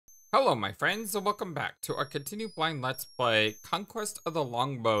Hello my friends, and welcome back to our continued blind let's play Conquest of the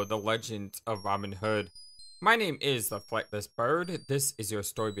Longbow the Legend of Robin Hood. My name is the FlightlessBird. This is your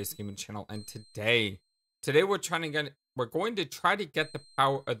story-based gaming channel, and today we're going to try to get the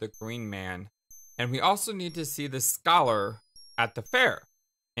power of the Green Man, and we also need to see the scholar at the fair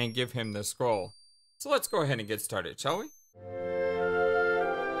and give him the scroll. So let's go ahead and get started, shall we?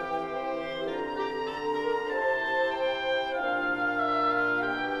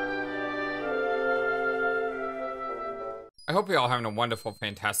 I hope you're all having a wonderful,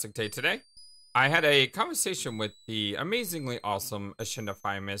 fantastic day today. I had a conversation with the amazingly awesome Ashinda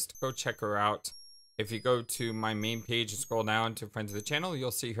Firemist. Go check her out. If you go to my main page and scroll down to friends of the channel,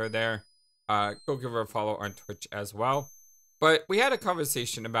 you'll see her there. Go give her a follow on Twitch as well. But we had a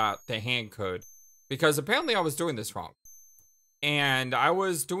conversation about the hand code, because apparently I was doing this wrong. And I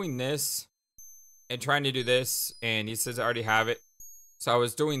was doing this and trying to do this, and he says I already have it. So I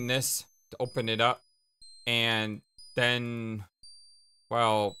was doing this to open it up, and then,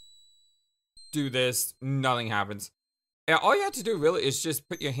 well, do this, nothing happens. And all you have to do really is just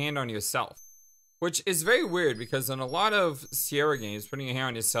put your hand on yourself, which is very weird because in a lot of Sierra games, putting your hand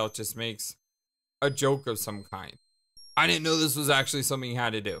on yourself just makes a joke of some kind. I didn't know this was actually something you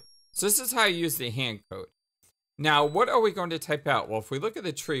had to do. So this is how you use the hand code. Now, what are we going to type out? Well, if we look at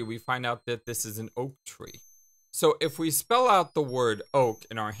the tree, we find out that this is an oak tree. So if we spell out the word oak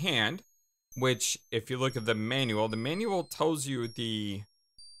in our hand, which, if you look at the manual tells you the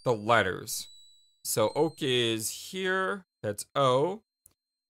letters. So oak is here, that's O.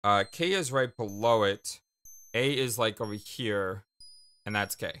 K is right below it. A is like over here, and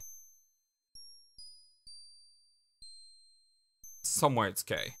that's K. Somewhere it's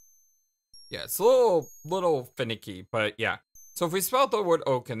K. Yeah, it's a little finicky, but yeah. So if we spell out the word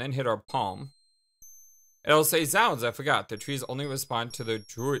oak and then hit our palm, it'll say, zounds, I forgot, the trees only respond to the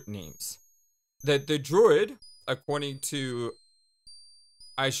druid names. The druid, according to,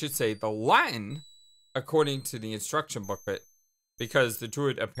 I should say, the Latin, according to the instruction booklet, because the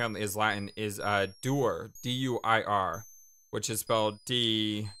druid apparently is Latin, is doer, D-U-I-R, which is spelled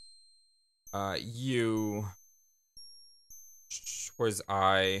D-U, where's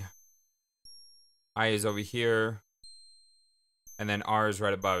I? I is over here, and then R is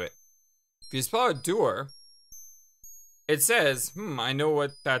right above it. If you spell out doer, it says, I know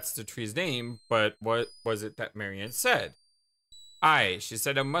what that's the tree's name, but what was it that Marion said? She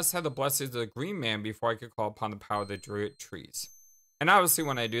said, I must have the blessings of the Green Man before I could call upon the power of the druid trees. And obviously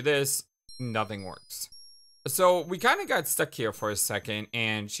when I do this, nothing works. So we kind of got stuck here for a second,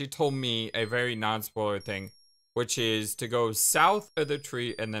 and she told me a very non-spoiler thing, which is to go south of the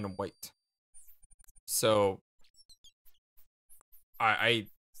tree and then wait. So I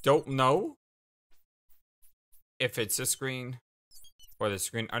don't know if it's this screen or the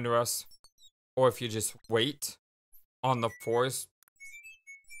screen under us, or if you just wait on the forest,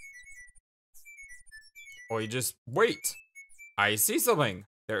 or you just wait. I see something.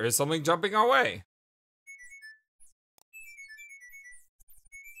 There is something jumping our way.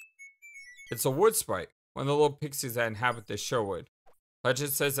 It's a wood sprite, one of the little pixies that inhabit the Sherwood. Legend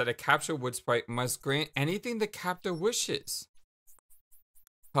says that a captured wood sprite must grant anything the captor wishes.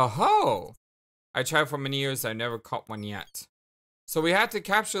 Ho-ho! I tried for many years, I never caught one yet. So we had to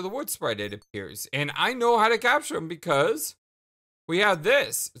capture the wood sprite, it appears. And I know how to capture them because we have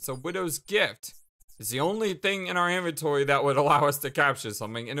this. It's a widow's gift. It's the only thing in our inventory that would allow us to capture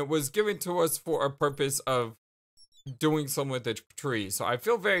something. And it was given to us for a purpose of doing something with the tree. So I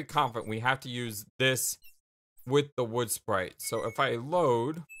feel very confident we have to use this with the wood sprite. So if I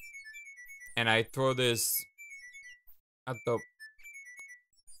load and I throw this at the...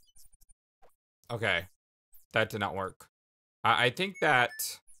 Okay, that did not work. I think that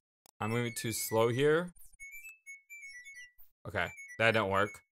I'm moving too slow here. Okay, that didn't work.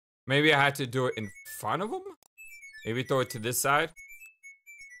 Maybe I had to do it in front of him? Maybe throw it to this side?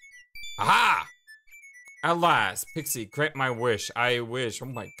 Aha! At last, Pixie, grant my wish. I wish. Oh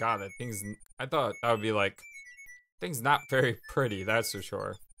my god, that thing's... I thought that would be like... Thing's not very pretty, that's for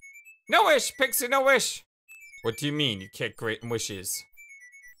sure. No wish, Pixie, no wish! What do you mean, you can't grant wishes?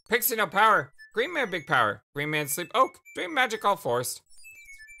 Pixie, no power. Green Man, big power. Green Man, sleep oak. Dream magic, all forced.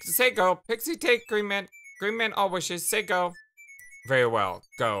 Say go. Pixie, take Green Man. Green Man, all wishes. Say go. Very well.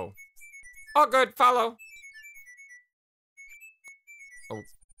 Go. All good. Follow.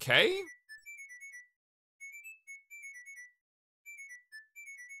 Okay.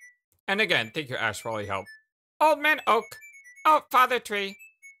 And again, thank you, Ash, for all your help. Old Man Oak. Oh, Father Tree.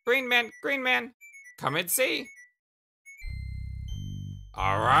 Green Man, come and see.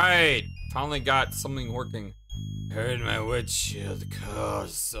 All right. Finally got something working. Heard my wood shield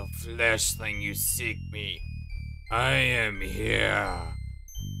calls, so fleshling you seek me. I am here.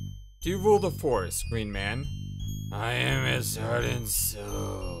 Do you rule the forest, Green Man? I am his heart and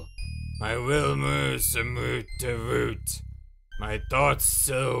soul. My will moves from root to root. My thoughts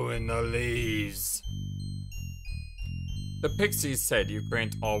sow in the leaves. The pixies said you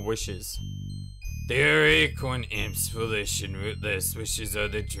grant all wishes. They are acorn imps, foolish and rootless. Wishes are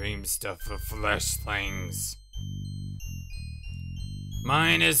the dream stuff of fleshlings.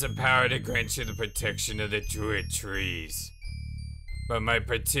 Mine is the power to grant you the protection of the druid trees. But my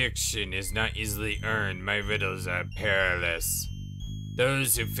protection is not easily earned. My riddles are perilous.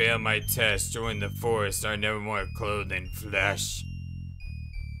 Those who fail my test join the forest are never more clothed in flesh.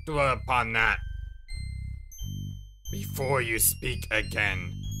 Dwell upon that before you speak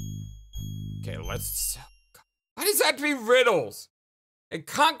again. Okay, let's... Why does that have to be riddles? In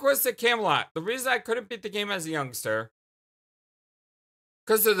Conquests of Camelot, the reason I couldn't beat the game as a youngster,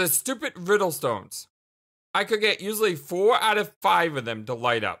 because of the stupid riddle stones. I could get usually 4 out of 5 of them to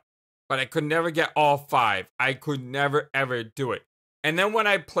light up, but I could never get all 5. I could never ever do it. And then when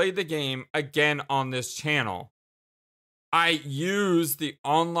I played the game again on this channel, I used the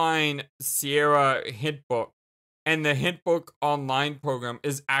online Sierra hint book, and the hint book online program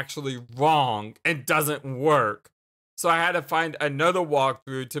is actually wrong and doesn't work. So I had to find another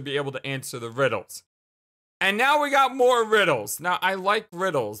walkthrough to be able to answer the riddles. And now we got more riddles. Now, I like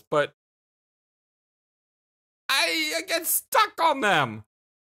riddles, but I get stuck on them.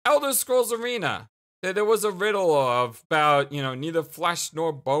 Elder Scrolls Arena. There was a riddle about, neither flesh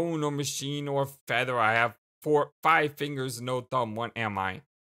nor bone or machine or feather. I have 5 fingers, no thumb. What am I?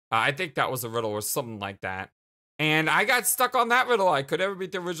 I think that was a riddle or something like that. And I got stuck on that riddle. I could never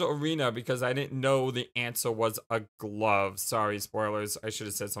beat the original Arena because I didn't know the answer was a glove. Sorry, spoilers. I should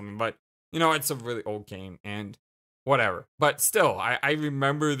have said something, but... it's a really old game, and whatever. But still, I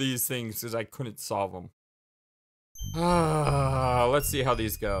remember these things because I couldn't solve them. Let's see how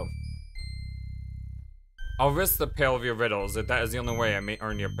these go. I'll risk the pail of your riddles, if that is the only way I may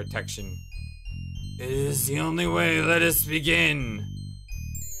earn your protection. It is the only way, let us begin.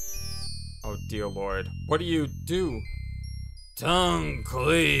 Oh dear Lord, what do you do? Tongue,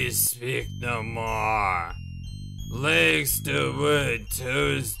 please speak no more. Legs to wood,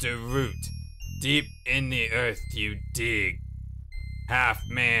 toes to root. Deep in the earth you dig. Half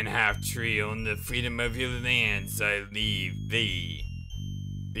man, half tree, on the freedom of your lands I leave thee.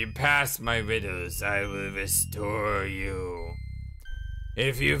 Be past my riddles, I will restore you.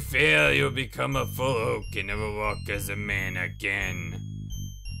 If you fail, you'll become a full oak and never walk as a man again.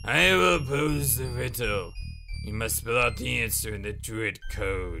 I will pose the riddle. You must spell out the answer in the druid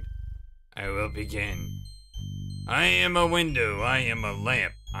code. I will begin. I am a window, I am a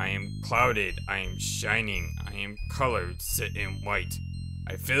lamp, I am clouded, I am shining, I am colored, set in white.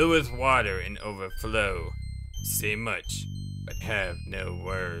 I fill with water and overflow. Say much, but have no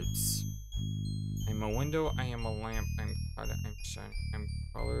words. I'm a window, I am a lamp, I'm clouded, I'm shining, I'm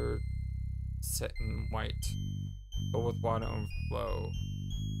colored, set in white. Fill with water and overflow.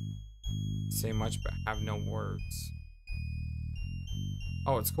 Say much, but have no words.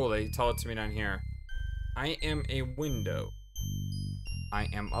 Oh, it's cool, they tell it to me down here. I am a window. I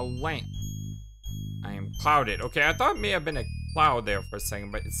am a lamp. I am clouded. Okay, I thought it may have been a cloud there for a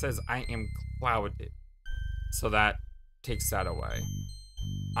second, but it says I am clouded. So that takes that away.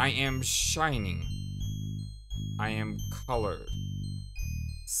 I am shining. I am colored.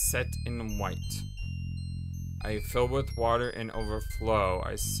 Set in white. I fill with water and overflow.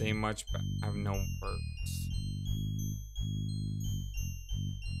 I say much, but have no words.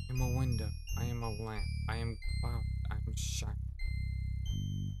 I'm a window. I am a lamp. I am cloud. I am shining.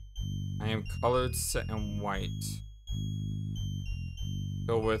 I am colored, set in white.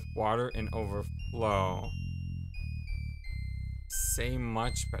 Fill with water and overflow. Say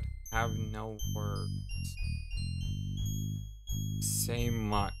much, but have no words. Say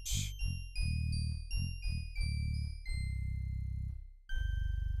much.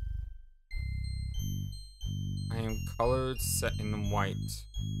 I am colored, set in white.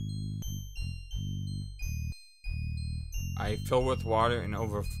 I fill with water and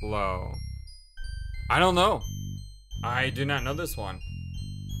overflow. I don't know. I do not know this one.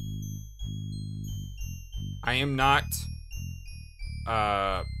 I am not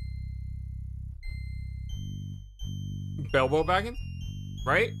Bilbo Baggins,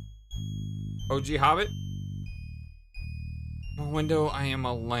 right? OG Hobbit. A window, I am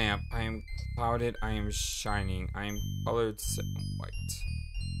a lamp. I am clouded, I am shining. I am colored, set in white.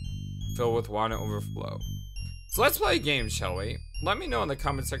 Fill with water, overflow. So let's play a game, shall we? Let me know in the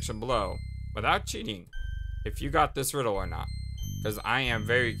comment section below, without cheating, if you got this riddle or not. Because I am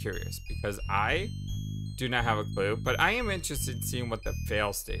very curious. Because I do not have a clue. But I am interested in seeing what the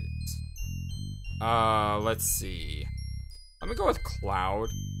fail state is. Let's see. Let me go with cloud.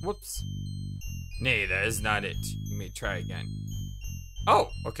 Whoops. Nay, that is not it. You may try again. Oh,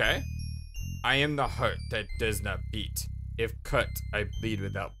 okay. I am the heart that does not beat. If cut, I bleed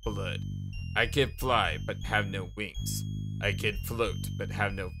without blood. I can fly, but have no wings. I can float, but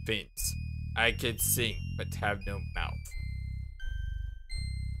have no fins. I can sing, but have no mouth.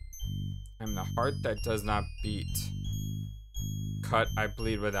 I'm the heart that does not beat. Cut, I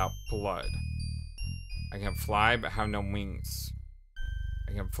bleed without blood. I can fly, but have no wings.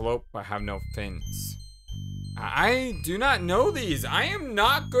 I can float, but have no fins. I do not know these. I am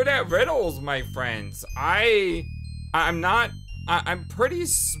not good at riddles, my friends. I'm pretty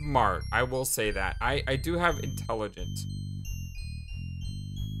smart. I will say that. I do have intelligence.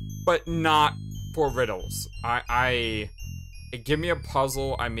 But not for riddles. Give me a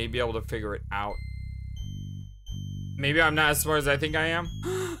puzzle. I may be able to figure it out. Maybe I'm not as smart as I think I am.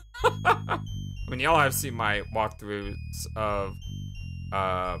 I mean, y'all have seen my walkthroughs of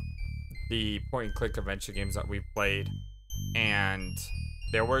the point-and-click adventure games that we played, and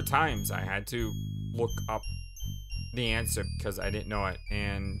there were times I had to look up the answer because I didn't know it.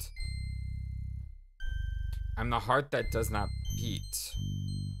 And I'm the heart that does not beat.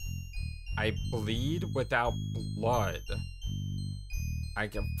 I bleed without blood. I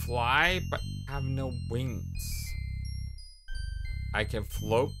can fly but have no wings. I can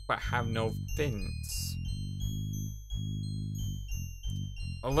float but have no fins.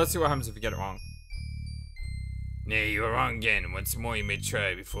 Well, let's see what happens if you get it wrong. Nay, you are wrong again. Once more you may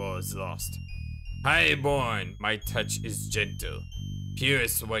try before all is lost. Highborn, my touch is gentle.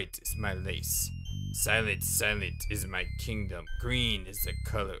 Purest white is my lace. Silent, silent is my kingdom. Green is the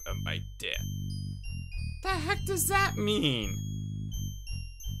color of my death. The heck does that mean?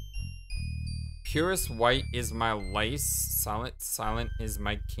 Purest white is my lace. Silent, silent is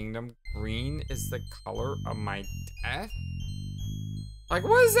my kingdom. Green is the color of my death? Like,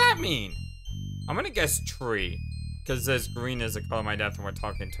 what does that mean? I'm gonna guess tree. Because this green is the color of my death and we're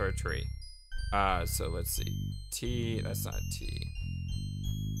talking to a tree. So let's see. T, that's not T.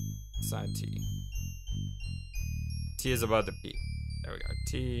 It's not T. T is above the P. There we go.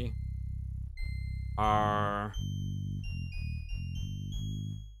 T. R.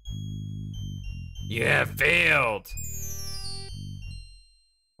 You have failed!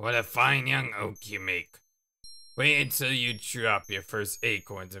 What a fine young oak you make. Wait until you drop your first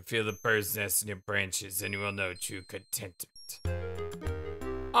acorns and feel the birds nest in your branches, and you will know true contentment.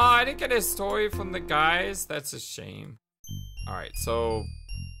 Oh, I didn't get a story from the guys. That's a shame. Alright, so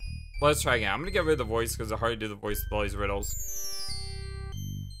let's try again. I'm gonna get rid of the voice because it's hard to do the voice with all these riddles.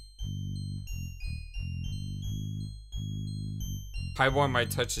 Highborn, my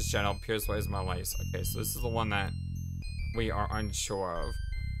touch is gentle. Pierce white is my lace. Okay, so this is the one that we are unsure of.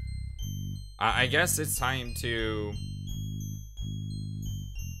 I guess it's time to...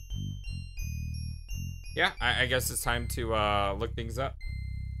 Yeah, I guess it's time to look things up.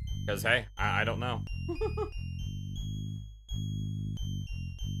 Because, hey, I don't know.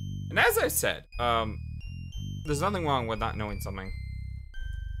 And as I said, there's nothing wrong with not knowing something.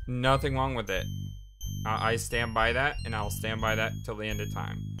 Nothing wrong with it. I stand by that, and I'll stand by that till the end of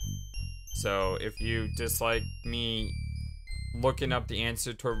time. So, if you dislike me looking up the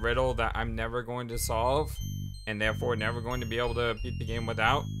answer to a riddle that I'm never going to solve, and therefore never going to be able to beat the game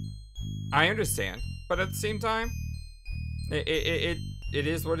without, I understand. But at the same time, it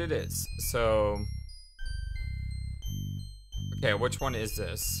is what it is. So, okay, which one is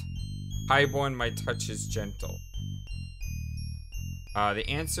this? Highborn, my touch is gentle. The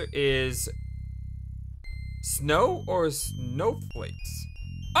answer is snow or snowflakes.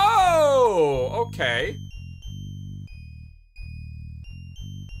 Oh, okay.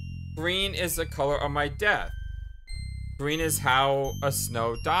 Green is the color of my death. Green is how a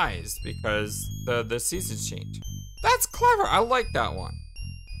snow dies because the seasons change. That's clever. I like that one.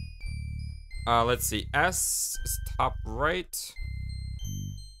 Let's see. S is top right.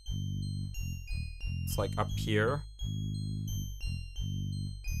 It's like up here.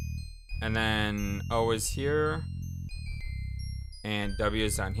 And then O is here. And W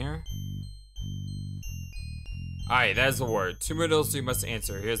is down here. Alright, that is the word. 2 riddles you must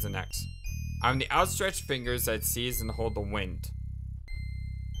answer. Here's the next. I'm the outstretched fingers that seize and hold the wind.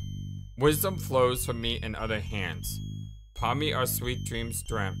 Wisdom flows from me in other hands. Upon me are sweet dreams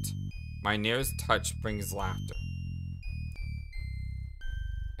dreamt. My nearest touch brings laughter.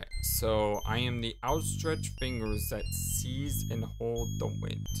 Okay, so I am the outstretched fingers that seize and hold the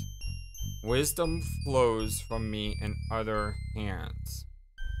wind. Wisdom flows from me in other hands.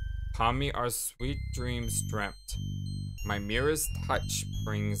 Upon me are sweet dreams dreamt. My merest touch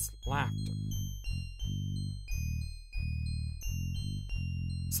brings laughter.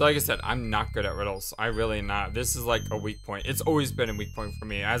 So like I said, I'm not good at riddles. I really not. This is like a weak point. It's always been a weak point for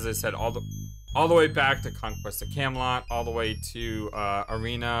me. As I said, all the way back to Conquests of Camelot, all the way to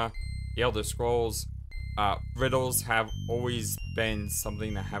Arena, the Elder Scrolls. Riddles have always been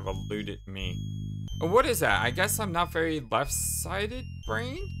something that have eluded me. What is that? I guess I'm not very left-sided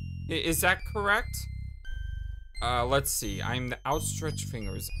brain? Is that correct? Let's see. I'm the outstretched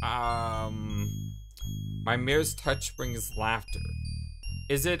fingers. My merest touch brings laughter.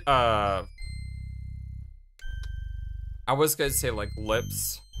 Is it, I was gonna say, like,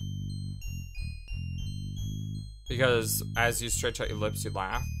 lips. Because as you stretch out your lips, you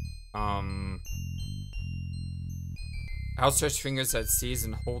laugh. Outstretched fingers that seize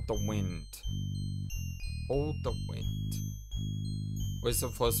and hold the wind. Hold the wind.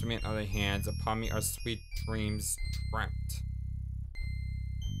 Wisdom flows from me in other hands. Upon me are sweet dreams dreamt.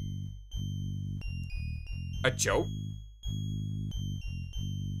 A joke?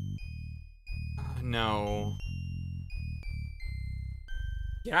 No.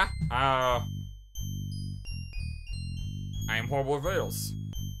 Yeah, I am horrible with riddles.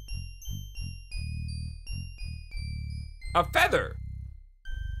 A feather!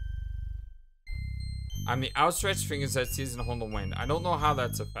 I'm the outstretched fingers that seize and hold the wind. I don't know how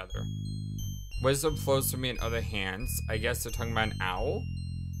that's a feather. Wisdom flows from me in other hands. I guess they're talking about an owl.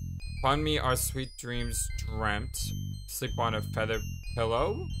 Upon me are sweet dreams dreamt. Sleep on a feather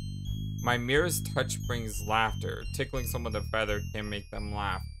pillow. My merest touch brings laughter. Tickling someone with a feather can make them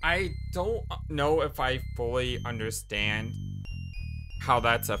laugh. I don't know if I fully understand how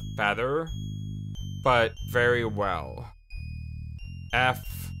that's a feather, but very well.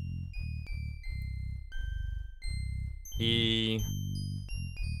 F E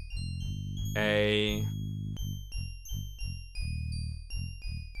A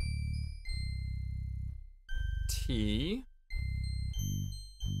T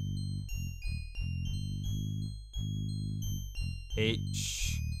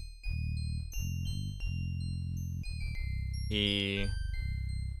H E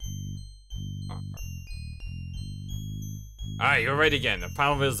R. Alright, you're right again. The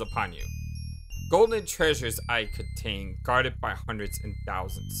final visit is upon you. Golden treasures I contain, guarded by hundreds and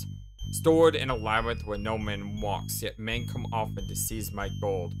thousands. Stored in a labyrinth where no man walks, yet men come often to seize my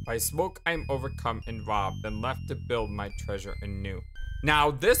gold. By smoke I am overcome and robbed, then left to build my treasure anew. Now,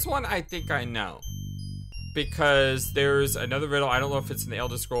 this one I think I know. Because there's another riddle, I don't know if it's in the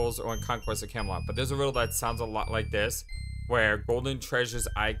Elder Scrolls or in Conquests of Camelot, but there's a riddle that sounds a lot like this, where golden treasures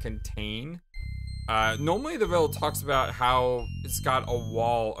I contain. Normally the riddle talks about how it's got a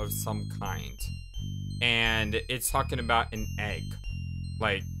wall of some kind. And it's talking about an egg.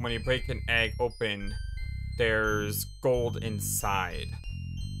 Like, when you break an egg open, there's gold inside.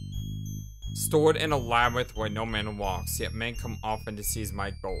 Stored in a labyrinth where no man walks, yet men come often to seize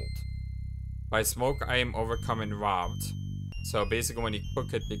my gold. By smoke I am overcome and robbed. So basically when you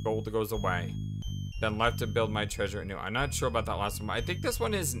cook it, the gold goes away. Then left to build my treasure anew. I'm not sure about that last one, but I think this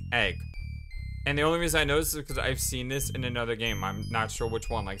one is an egg. And the only reason I know this is because I've seen this in another game. I'm not sure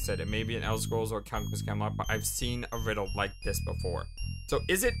which one. Like I said, it may be in Elder Scrolls or Conquests of Camelot, but I've seen a riddle like this before. So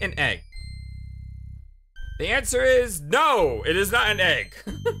is it an egg? The answer is no, it is not an egg.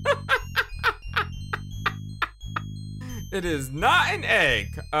 It is not an egg.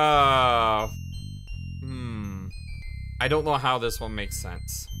 I don't know how this one makes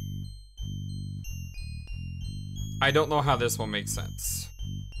sense. I don't know how this one makes sense.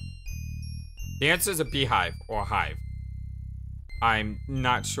 The answer is a beehive or a hive. I'm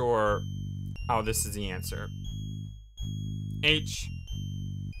not sure how this is the answer. H.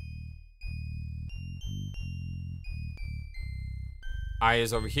 I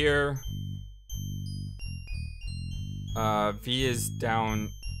is over here. V is down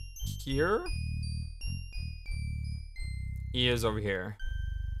here. E is over here.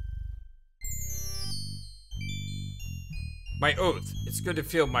 My oath, it's good to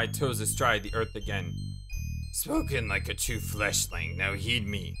feel my toes astride the earth again. Spoken like a true fleshling, now heed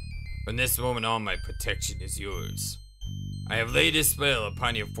me. From this moment on, my protection is yours. I have laid a spell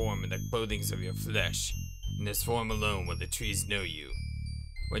upon your form and the clothings of your flesh. In this form alone will the trees know you.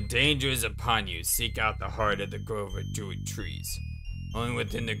 When danger is upon you, seek out the heart of the grove of druid trees. Only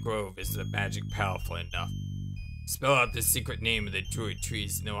within the grove is the magic powerful enough. Spell out the secret name of the druid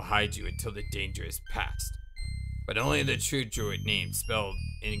trees and it will hide you until the danger is past. But only the true druid name spelled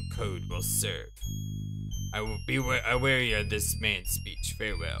in code will serve. I will be wary of this man's speech.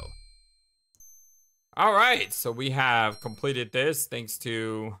 Farewell. All right, so we have completed this thanks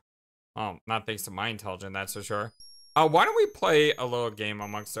to, not thanks to my intelligence, that's for sure. Why don't we play a little game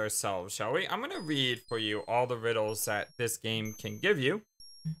amongst ourselves, shall we? I'm going to read for you all the riddles that this game can give you.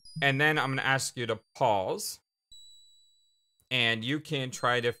 And then I'm going to ask you to pause. And you can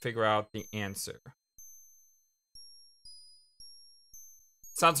try to figure out the answer.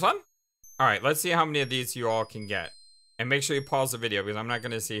 Sounds fun? All right, let's see how many of these you all can get. And make sure you pause the video because I'm not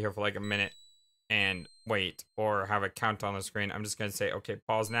going to sit here for like a minute and wait or have a count on the screen. I'm just going to say, okay,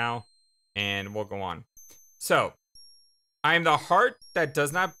 pause now, and we'll go on. So, I am the heart that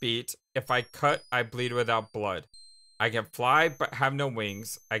does not beat. If I cut, I bleed without blood. I can fly but have no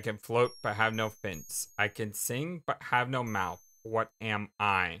wings. I can float but have no fins. I can sing but have no mouth. What am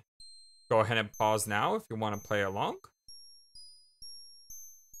I? Go ahead and pause now if you want to play along.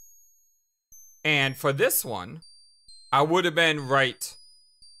 And for this one, I would have been right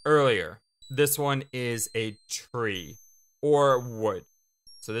earlier. This one is a tree or wood.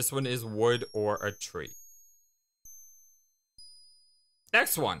 So this one is wood or a tree.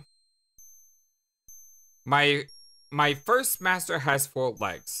 Next one. My first master has 4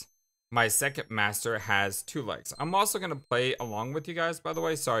 legs. My second master has 2 legs. I'm also going to play along with you guys, by the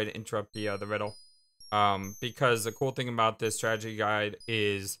way. Sorry to interrupt the riddle. Because the cool thing about this strategy guide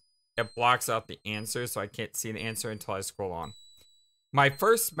is it blocks out the answer, so I can't see the answer until I scroll on. My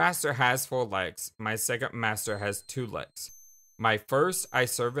first master has 4 legs. My second master has 2 legs. My first I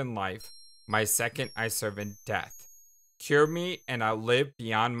serve in life. My second I serve in death. Cure me and I live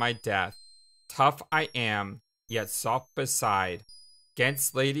beyond my death. Tough I am, yet soft beside.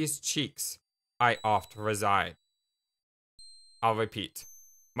 'Gainst ladies' cheeks I oft reside. I'll repeat.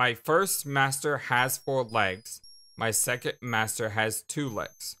 My first master has 4 legs. My second master has 2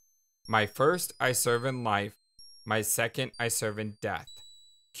 legs. My first I serve in life. My second I serve in death.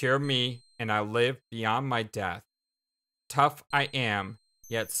 Cure me and I live beyond my death. Tough I am,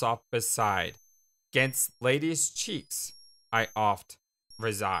 yet soft beside. 'Gainst ladies' cheeks I oft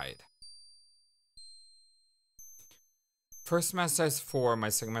reside. First master has 4, my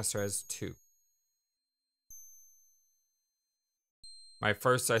second master has 2. My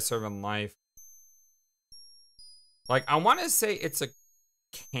first I serve in life. Like, I want to say it's a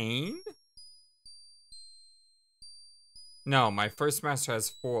cane? No, my first master has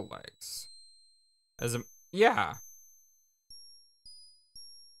 4 legs. Yeah.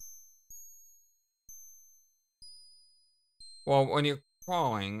 Well, when you're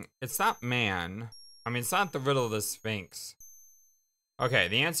crawling, it's not man. I mean, it's not the riddle of the Sphinx. Okay,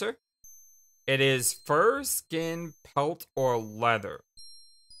 the answer? It is fur, skin, pelt, or leather.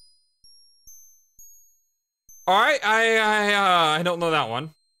 Alright, I don't know that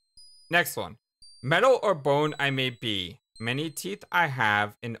one. Next one. Metal or bone I may be. Many teeth I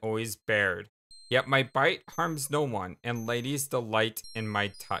have and always bared. Yet my bite harms no one, and ladies delight in my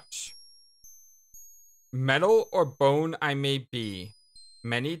touch. Metal or bone I may be.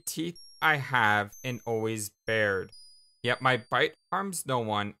 Many teeth I have and always bared. Yet my bite harms no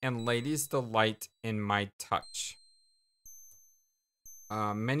one, and ladies delight in my touch.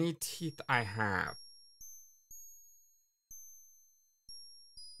 Many teeth I have.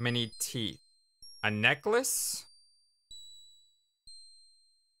 Many teeth. A necklace?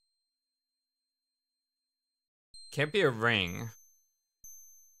 Can't be a ring.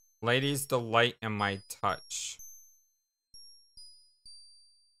 Ladies delight in my touch.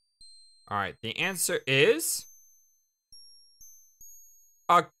 Alright, the answer is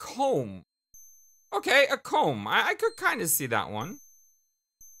a comb. Okay, a comb. I could kind of see that one.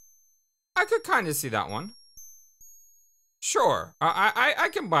 I could kind of see that one. Sure, I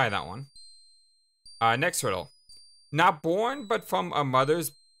can buy that one. Next riddle. Not born, but from a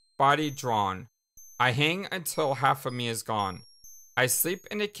mother's body drawn. I hang until half of me is gone. I sleep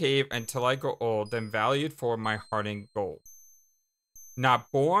in a cave until I grow old, then valued for my heart and gold.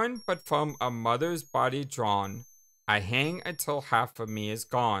 Not born, but from a mother's body drawn. I hang until half of me is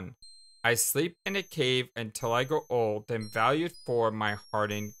gone. I sleep in a cave until I grow old, then valued for my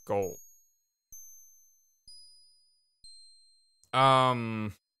heart and gold.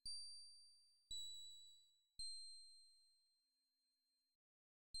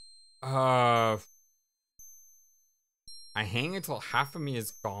 I hang until half of me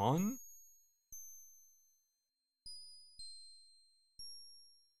is gone?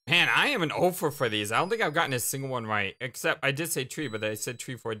 Man, I am an 0 for these. I don't think I've gotten a single one right. Except I did say tree, but I said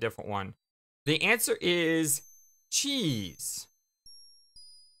tree for a different one. The answer is cheese.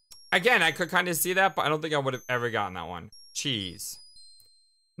 Again, I could kind of see that, but I don't think I would have ever gotten that one. Cheese.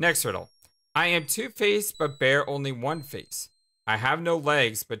 Next riddle. I am 2-faced, but bear only 1 face. I have no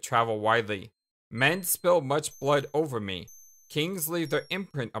legs, but travel widely. Men spill much blood over me. Kings leave their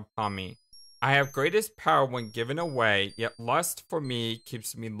imprint upon me. I have greatest power when given away, yet lust for me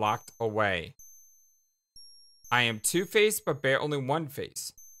keeps me locked away. I am two-faced, but bear only one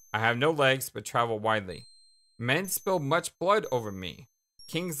face. I have no legs, but travel widely. Men spill much blood over me.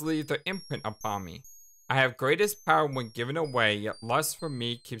 Kings leave their imprint upon me. I have greatest power when given away, yet lust for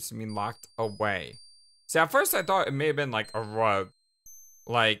me keeps me locked away. See, at first I thought it may have been like a rug.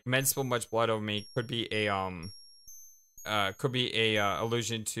 Like, men spill much blood over me could be a,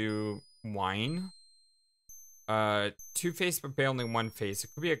 allusion to wine. Two-faced, but bear only one face. It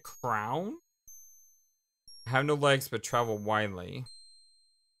could be a crown. I have no legs, but travel widely.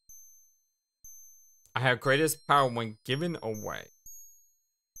 I have greatest power when given away.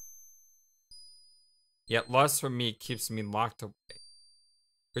 Yet lust for me keeps me locked away.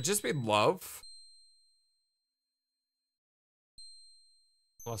 Could just be love.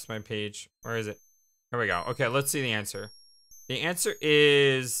 Lost my page. Where is it? Here we go. Okay, let's see the answer. The answer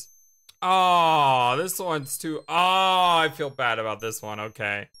is... Oh, this one's too... Oh, I feel bad about this one.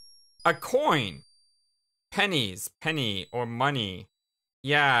 Okay. A coin. Pennies, penny, or money.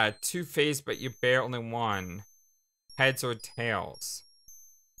 Yeah, two-faced, but you bear only one. Heads or tails.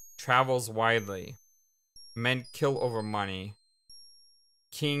 Travels widely. Men kill over money.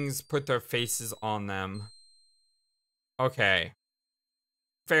 Kings put their faces on them. Okay.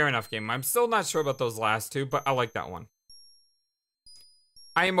 Fair enough, game. I'm still not sure about those last two, but I like that one.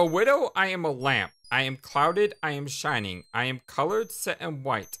 I am a widow, I am a lamp. I am clouded, I am shining. I am colored, set in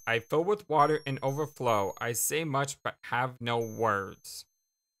white. I fill with water and overflow. I say much, but have no words.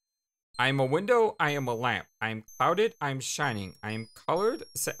 I am a window, I am a lamp. I am clouded, I am shining. I am colored,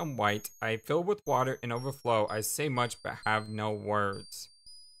 set in white. I fill with water and overflow. I say much, but have no words.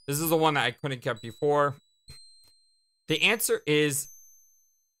 This is the one that I couldn't get before. The answer is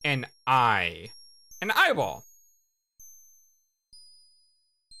an eye. An eyeball.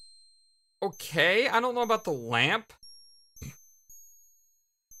 Okay, I don't know about the lamp.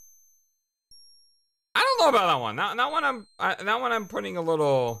 I don't know about that one. That one I'm putting a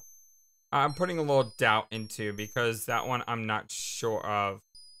little doubt into, because that one I'm not sure of.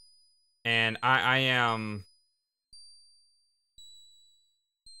 And I'm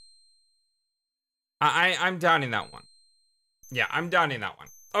doubting that one. Yeah, I'm doubting that one.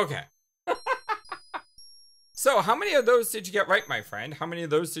 Okay. So, how many of those did you get right, my friend? How many of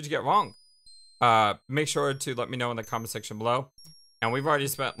those did you get wrong? Make sure to let me know in the comment section below. And we've already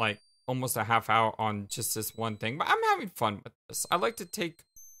spent like almost a half hour on just this one thing, but I'm having fun with this. I like to take,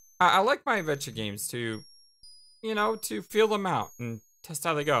 I like my adventure games to, you know, to feel them out and test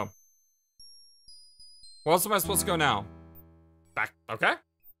how they go. Where else am I supposed to go now? Back, okay.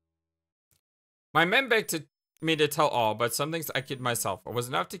 My men begged me to tell all, but some things I keep myself. It was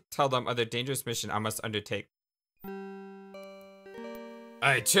enough to tell them of the dangerous mission I must undertake.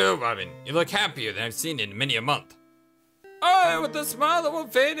 Aye, too, Robin. You look happier than I've seen in many a month. Oh, with a smile that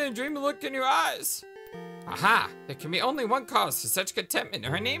won't fade and a dreamy look in your eyes. Aha! There can be only one cause for such contentment.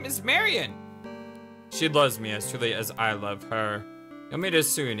 Her name is Marion. She loves me as truly as I love her. You'll meet her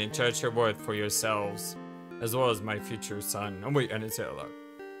soon and judge her worth for yourselves, as well as my future son. Oh wait, I didn't say it aloud.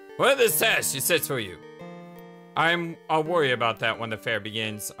 What this test she sets for you? I'll worry about that when the fair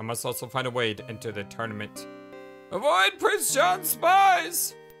begins. I must also find a way to enter the tournament. Avoid Prince John's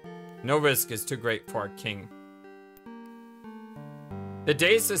spies! No risk is too great for a king. The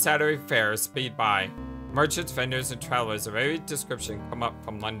days to Saturday fair speed by. Merchants, vendors, and travelers of every description come up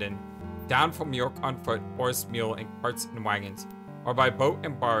from London, down from York on foot, horse, mule, and carts and wagons, or by boat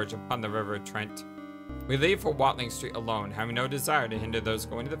and barge upon the river Trent. We leave for Watling Street alone, having no desire to hinder those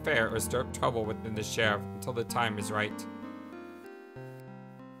going to the fair or stir up trouble within the sheriff until the time is right.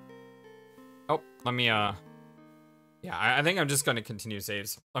 Oh, let me, yeah, I think I'm just going to continue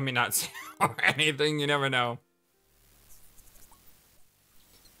saves. Let me not say or anything, you never know.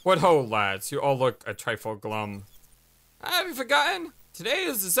 What ho, lads, you all look a trifle glum. Have you forgotten? Today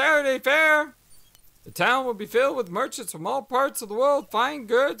is the Saturday fair. The town will be filled with merchants from all parts of the world, fine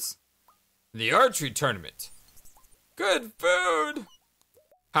goods. The Archery Tournament. Good food.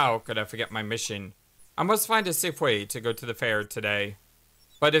 How could I forget my mission? I must find a safe way to go to the fair today.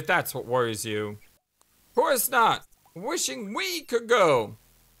 But if that's what worries you, of course not. Wishing we could go.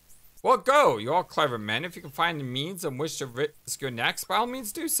 Well, go, you all clever men. If you can find the means and wish to risk your necks, by all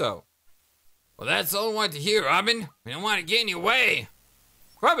means do so. Well, that's all I want to hear, Robin. We don't want to get in your way.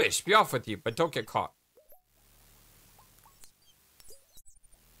 Rubbish, be off with you, but don't get caught.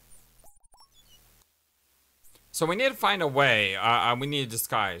 So we need to find a way. We need a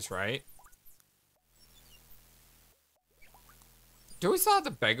disguise, right? Do we still have the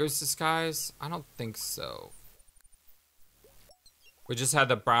beggar's disguise? I don't think so. We just had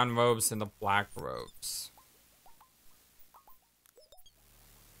the brown robes and the black robes.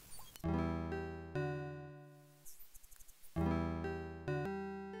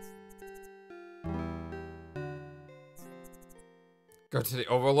 Go to the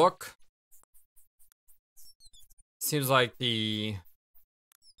Overlook. Seems like the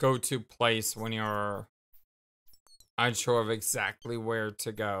go-to place when you're unsure of exactly where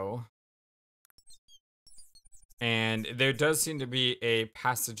to go. And there does seem to be a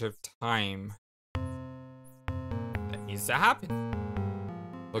passage of time that needs to happen.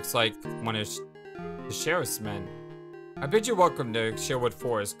 Looks like one of the sheriff's men. I bid you welcome to Sherwood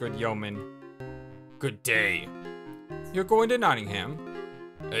Forest, good yeoman. Good day. You're going to Nottingham?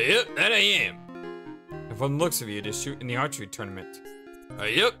 Yep, that I am. And from the looks of you, to shoot in the archery tournament.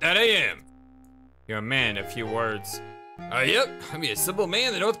 Yep, that I am. You're a man, a few words. Yep, I'm a simple man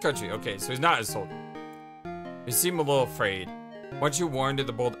in the North Country. Okay, so he's not a soldier. You seem a little afraid. Weren't you warned of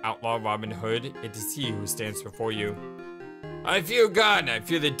the bold outlaw Robin Hood? It is he who stands before you. I fear God and I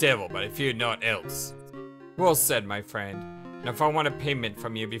fear the devil, but I fear naught else. Well said, my friend. And if I want a payment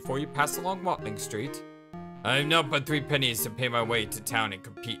from you before you pass along Watling Street, I have not but 3 pennies to pay my way to town and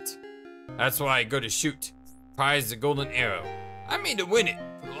compete. That's why I go to shoot. Prize the golden arrow. I mean to win it.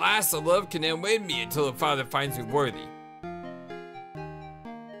 For the lass I love can then win me until the father finds me worthy.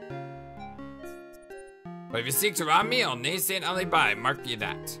 But if you seek to rob me, I'll naysay and I'll buy. Mark you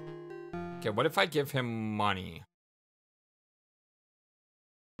that. Okay, what if I give him money?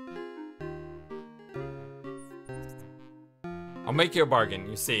 I'll make you a bargain,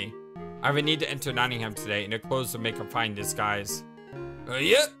 you see. I have a need to enter Nottingham today, and your clothes will make a fine disguise.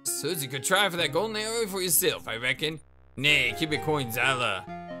 Yep, so as you could try for that golden arrow for yourself, I reckon. Nay, keep your coins, Allah.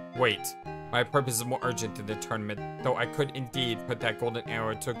 Wait, my purpose is more urgent than the tournament, though I could indeed put that golden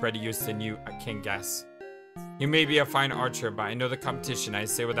arrow to greater use than you can guess. You may be a fine archer, but I know the competition. I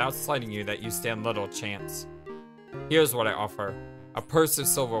say without slighting you that you stand little chance. Here's what I offer. A purse of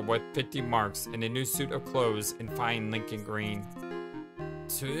silver worth 50 marks and a new suit of clothes in fine Lincoln green.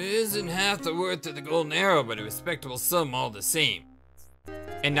 'Tisn't half the worth of the golden arrow, but a respectable sum all the same.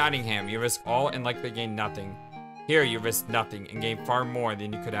 In Nottingham, you risk all and likely gain nothing. Here, you risk nothing and gain far more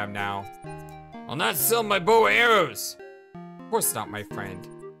than you could have now. I'll not sell my bow or arrows. Of course not, my friend.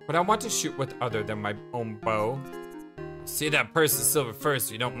 But I want to shoot with other than my own bow. See that purse of silver first,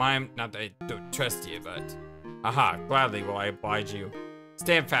 if you don't mind. Not that I don't trust you, but... Aha, gladly will I oblige you.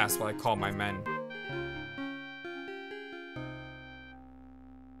 Stand fast while I call my men.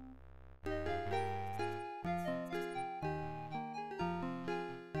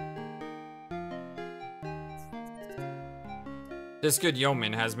 This good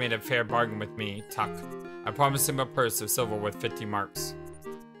yeoman has made a fair bargain with me, Tuck. I promised him a purse of silver worth 50 marks.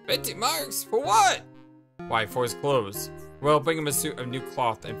 50 marks? For what? Why, for his clothes. Well, bring him a suit of new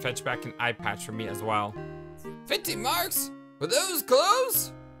cloth and fetch back an eye patch for me as well. 50 marks? For those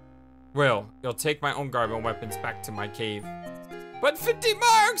clothes? Will, you'll take my own garb and weapons back to my cave. But 50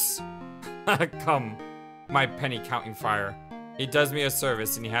 marks? Come, my penny counting friar. He does me a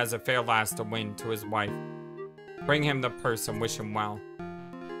service and he has a fair lass to win to his wife. Bring him the purse and wish him well.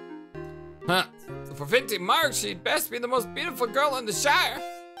 Huh. For 50 marks, she'd best be the most beautiful girl in the Shire.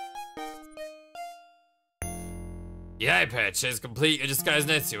 The eye patch says complete your disguise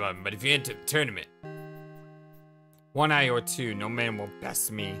next to him, but if you enter the tournament. 1 eye or 2, no man will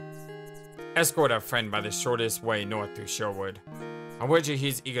best me. Escort our friend by the shortest way north through Sherwood. I wager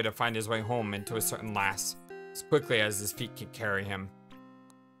he's eager to find his way home and to a certain lass, as quickly as his feet can carry him.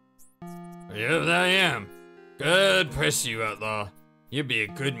 Yes, I am. God bless you, outlaw. You be a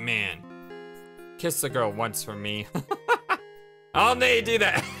good man. Kiss the girl once for me. I'll nay do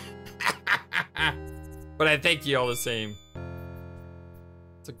that. But I thank you all the same.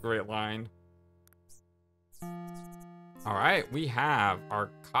 It's a great line. Alright, we have our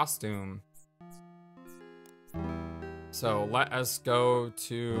costume. So let us go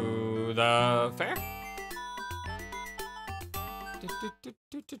to the fair.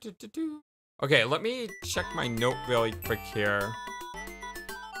 Okay, let me check my note really quick here.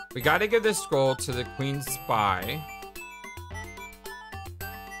 We gotta give this scroll to the Queen's Spy.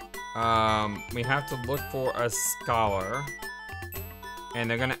 We have to look for a scholar. And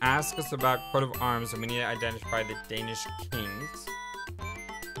they're gonna ask us about coat of arms, and we need to identify the Danish kings.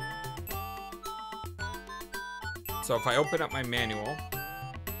 So if I open up my manual,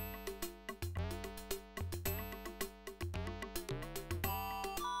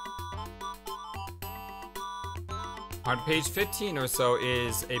 on page 15 or so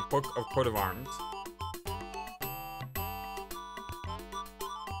is a book of coat of arms.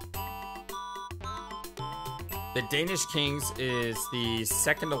 The Danish Kings is the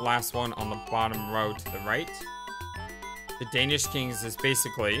second to last one on the bottom row to the right. The Danish Kings is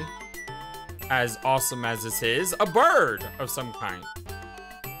basically, as awesome as this is, a bird of some kind.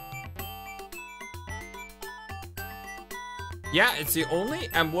 Yeah, it's the only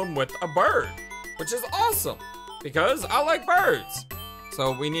emblem with a bird, which is awesome because I like birds.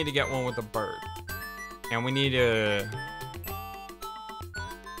 So we need to get one with a bird. And we need a...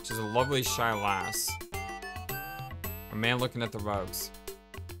 She's a lovely shy lass. A man looking at the rugs.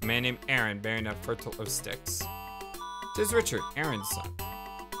 A man named Aaron bearing a fertile of sticks. 'Tis Richard, Aaron's son.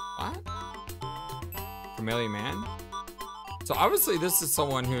 What? Familiar man? So obviously this is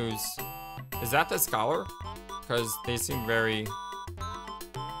someone who's... Is that the scholar? Because they seem very...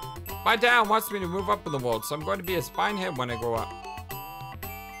 My dad wants me to move up in the world, so I'm going to be a spinehead when I grow up.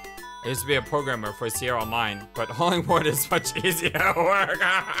 I used to be a programmer for Sierra Online, but hauling wood is much easier work.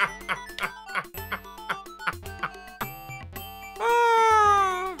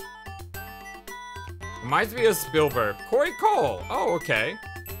 Reminds me of Spielberg. Corey Cole. Oh, okay.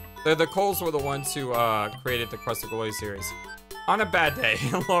 The Coles were the ones who created the Quest of Glory series. On a bad day,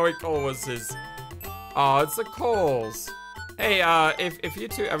 Laurie Cole was his... Oh, it's the Coles. Hey, if you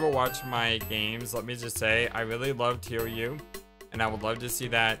two ever watch my games, let me just say, I really love TOU. And I would love to see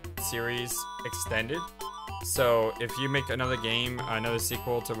that series extended. So if you make another game, another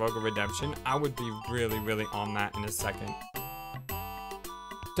sequel to Rogue of Redemption, I would be really, really on that in a second.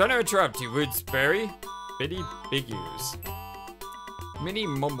 Don't interrupt, you rude sperry. Bitty big ears. Mini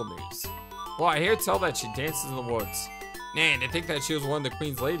mumble news. Well, I hear tell that she dances in the woods. Man, they think that she was one of the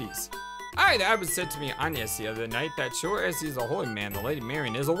Queen's ladies. Aye, the abbot said to me, Agnes, the other night, that sure as he's a holy man, the Lady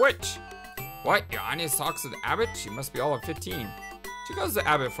Marion is a witch. What? Your Agnes talks to the abbot? She must be all of 15. She goes to the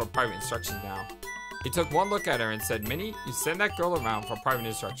abbot for private instructions now. He took one look at her and said, Minnie, you send that girl around for private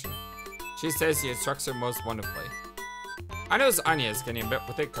instruction. She says he instructs her most wonderfully. I notice Agnes getting a bit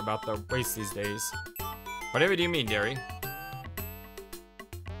thick about the waist these days. Whatever do you mean, dearie?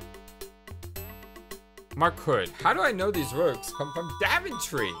 Mark Hood. How do I know these works come from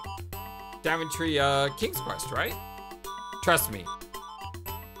Daventry? Daventry, King's Quest, right? Trust me.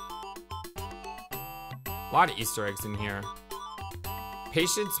 A lot of Easter eggs in here.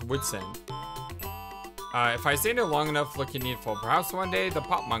 Patience Woodson. If I stay there long enough looking needful, perhaps one day the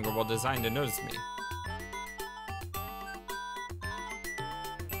popmonger will design to notice me.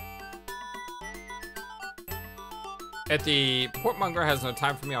 If the portmonger has no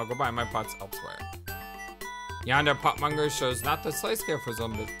time for me, I'll go buy my pots elsewhere. Yonder potmonger shows not the slightest care for his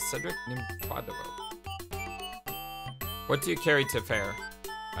own, but Cedric Nymphadero. What do you carry to fair?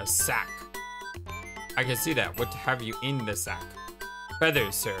 A sack. I can see that. What have you in the sack?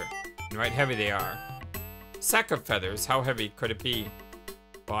 Feathers, sir. And right heavy they are. Sack of feathers, how heavy could it be?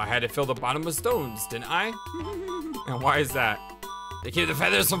 Well, I had to fill the bottom with stones, didn't I? And why is that? They keep the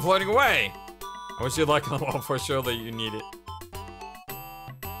feathers from floating away. I wish you luck in the world, for surely you need it.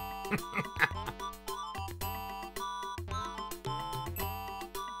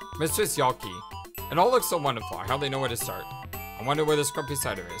 Mistress Yalki. It all looks so wonderful, I hardly know where to start. I wonder where the scrumpy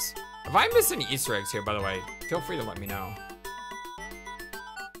cider is. If I miss any Easter eggs here, by the way, feel free to let me know.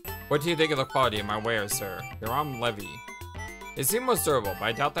 What do you think of the quality of my wares, sir? They're on levy. They seem most durable, but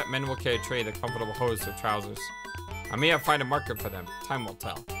I doubt that men will carry a tray the comfortable hose or trousers. I may have find a market for them. Time will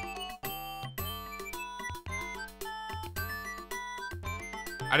tell.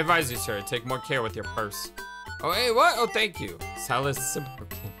 I'd advise you, sir, take more care with your purse. Oh, hey, what? Oh, thank you. Silas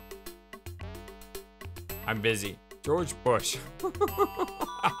Simpleton. I'm busy. George Bush. What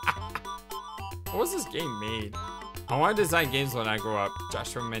was this game made? I want to design games when I grow up.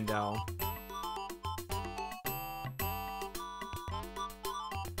 Joshua Mendel.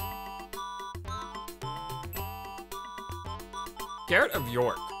 Garrett of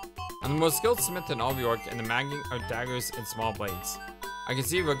York. I'm the most skilled smith in all of York in the magging of daggers and small blades. I can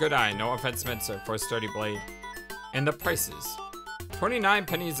see with a good eye, no offense meant, sir, for a sturdy blade. And the prices. 29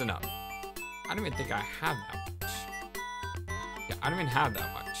 pennies and up. I don't even think I have that much. Yeah, I don't even have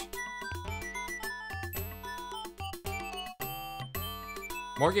that much.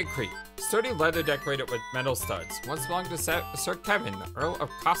 Morgan Creek. Sturdy leather decorated with metal studs. Once belonged to Sir Kevin, the Earl of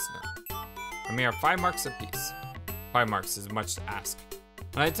Costner. A mere 5 marks apiece. 5 marks is much to ask.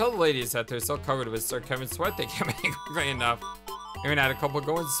 When I tell the ladies that they're so covered with Sir Kevin's sweat, they can't make it quickly enough. Even had a couple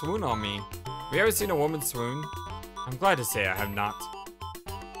go and swoon on me. Have you ever seen a woman swoon? I'm glad to say I have not.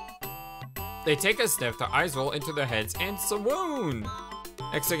 They take a sniff, their eyes roll into their heads, and swoon!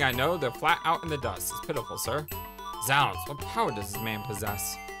 Next thing I know, they're flat out in the dust. It's pitiful, sir. Zounds, what power does this man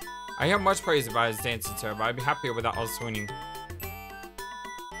possess? I hear much praise about his dancing, sir, but I'd be happier without all swooning.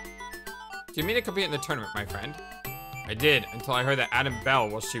 Do you mean to compete in the tournament, my friend? I did, until I heard that Adam Bell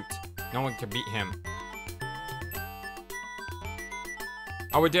will shoot. No one can beat him.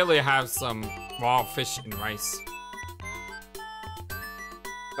 I would dearly have some raw fish and rice.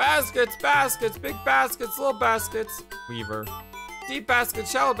 Baskets, baskets, big baskets, little baskets. Weaver. Deep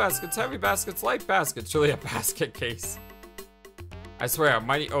baskets, shallow baskets, heavy baskets, light baskets. Surely a basket case. I swear, a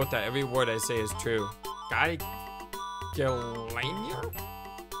mighty oath that every word I say is true. Guy Gilanier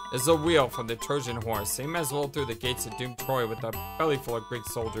is a wheel from the Trojan horse, same as rolled through the gates of doomed Troy with a belly full of Greek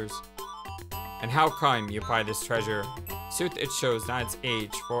soldiers. And how come you buy this treasure? Sooth it shows not its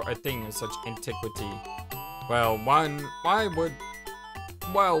age for a thing of such antiquity. Well, one would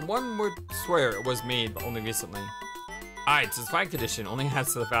swear it was made, but only recently. Aye, it's in fine condition, only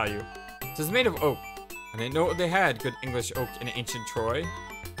adds to the value. It is made of oak. I didn't know they had good English oak in ancient Troy.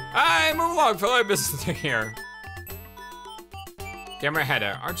 Aye, move along, fellow business here. Gamera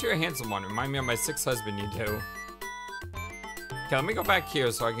Hedda, aren't you a handsome one? Remind me of my sixth husband, you do. Okay, let me go back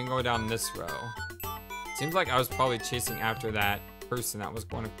here so I can go down this row. Seems like I was probably chasing after that person that was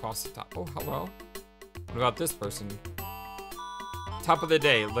going across the top. Oh, hello. What about this person? Top of the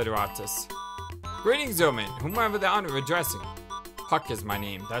day, Literatus. Greetings, Omen. Whom I have the honor of addressing? Puck is my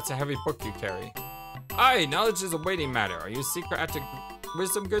name. That's a heavy book you carry. Aye, knowledge is a weighty matter. Are you a secret after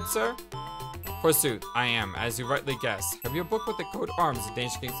wisdom, good sir? Forsooth, I am, as you rightly guess. Have you a book with the coat of arms of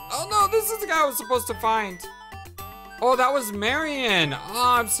Danish kings? Oh no, this is the guy I was supposed to find. Oh, that was Marion.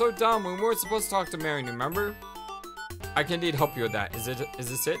 Oh, I'm so dumb. We weren't supposed to talk to Marion, remember? I can indeed help you with that. Is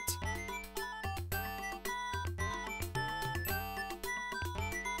this it?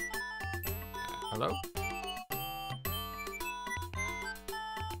 Hello?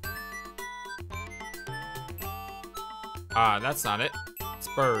 Ah, that's not it. It's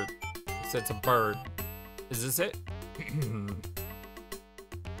bird. It said it's a bird. Is this it?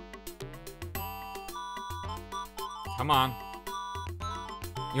 Come on.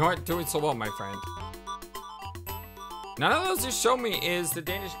 You aren't doing so well, my friend. None of those you show me is the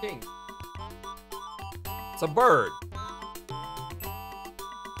Danish king. It's a bird.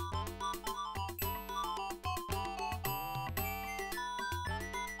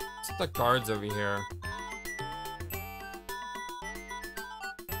 What's the guards over here?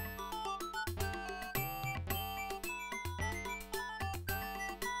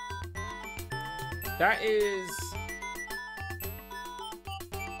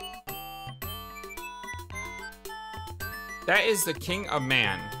 That is the King of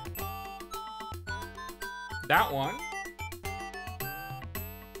Man. That one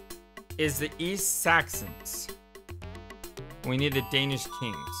is the East Saxons. We need the Danish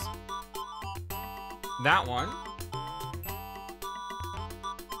kings. That one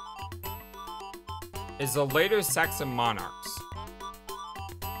is the later Saxon monarchs.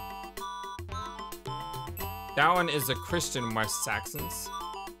 That one is the Christian West Saxons.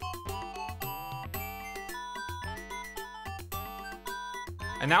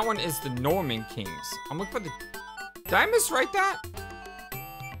 And that one is the Norman kings. I'm looking for the... Did I miswrite that?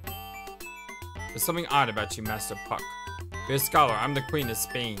 There's something odd about you, Master Puck. You're a scholar. I'm the Queen of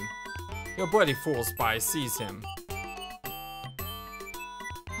Spain. Your bloody fool spy sees him.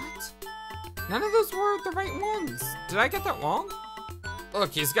 What? None of those were the right ones. Did I get that wrong?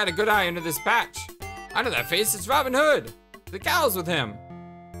 Look, he's got a good eye under this patch. I know that face. It's Robin Hood. The gal's with him.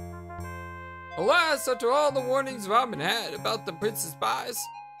 Alas, after all the warnings Robin had about the prince's spies,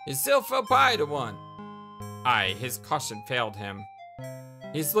 he still fell prey to one. Aye, his caution failed him.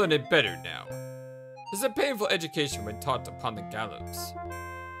 He's learned it better now. It's a painful education when taught upon the gallows.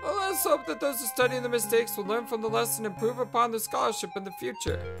 Well, let's hope that those who study the mistakes will learn from the lesson and improve upon their scholarship in the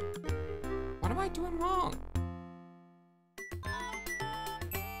future. What am I doing wrong?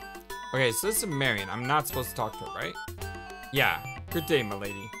 Okay, so this is Marion. I'm not supposed to talk to her, right? Yeah. Good day, my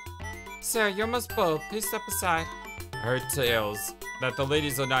lady. Sir, you're most bold. Please step aside. I heard tales that the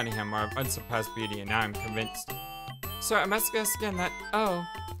ladies of Nottingham are of unsurpassed beauty, and now I'm convinced. Sir, I must guess again that... Oh.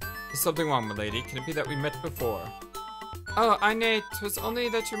 There's something wrong, my lady. Can it be that we met before? Oh, I know. 'Twas only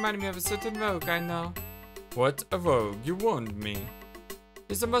that you reminded me of a certain rogue I know. What? A rogue? You warned me.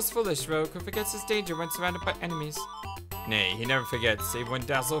 He's a most foolish rogue who forgets his danger when surrounded by enemies. Nay, he never forgets, save when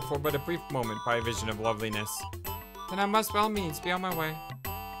dazzled for but a brief moment by a vision of loveliness. Then I must by all means be on my way.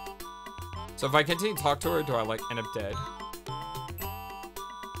 So if I continue to talk to her, do I, like, end up dead?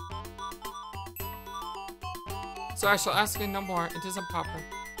 So I shall ask you no more. It isn't proper.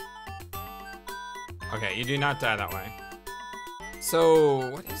 Okay, you do not die that way. So,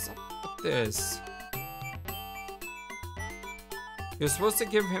 what is up with this? You're supposed to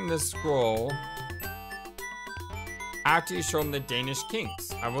give him this scroll after you show him the Danish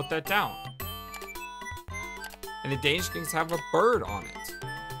kings. I wrote that down. and the Danish kings have a bird on it.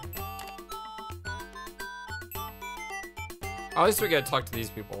 At least we gotta talk to these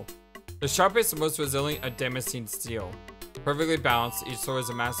people. The sharpest and most resilient of Damascene steel. Perfectly balanced, each sword is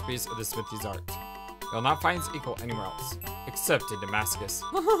a masterpiece of the smithy's art. You'll not find its equal anywhere else, except in Damascus.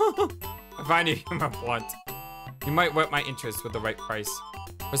 I find it humor blunt. You might whet my interest with the right price.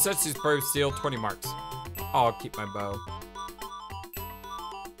 For such superb steel, 20 marks. I'll keep my bow.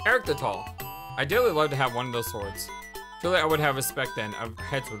 Eric the Tall. I'd dearly love to have one of those swords. Surely I would have respect then of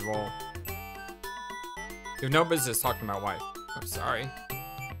heads would roll. You have no business talking to my wife. I'm sorry.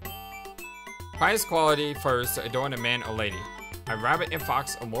 Finest quality furs to adorn a man or lady. A rabbit and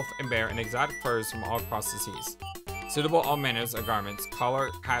fox, a wolf and bear, and exotic furs from all across the seas. Suitable all manners of garments, collar,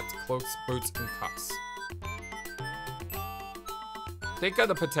 hats, cloaks, boots, and cuffs. Think of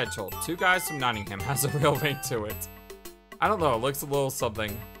the potential. 2 guys from Nottingham has a real ring to it. I don't know, it looks a little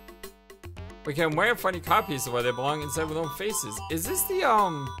something. We can wear funny copies of where they belong instead of their own faces. Is this the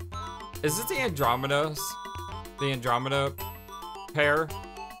Andromedas? The Andromeda pair?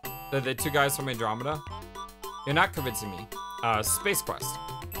 The 2 guys from Andromeda? You're not convincing me. Space Quest.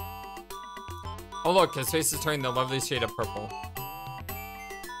 Oh look, his face is turning the lovely shade of purple.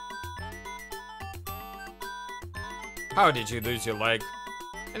 How did you lose your leg?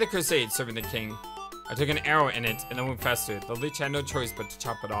 In the crusade serving the king. I took an arrow in it and the wound festered. The leech had no choice but to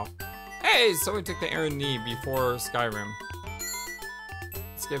chop it off. Hey, someone took the arrow knee before Skyrim.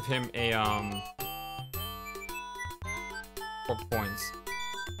 Let's give him a 4 points.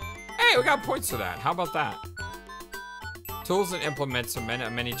 Hey, we got points for that. How about that? Tools and implements for men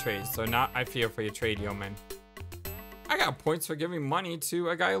of many trades, so not I fear for your trade, yeoman. I got points for giving money to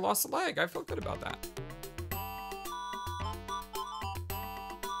a guy who lost a leg. I feel good about that.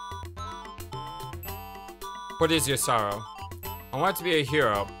 What is your sorrow? I want to be a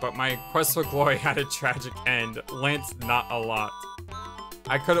hero, but my quest for glory had a tragic end. Lance, not a lot.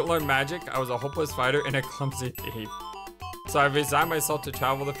 I couldn't learn magic. I was a hopeless fighter and a clumsy thief. So I resigned myself to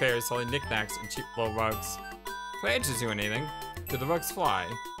travel the fairs selling knickknacks and cheap low rugs. If it interests you in anything, do the rugs fly?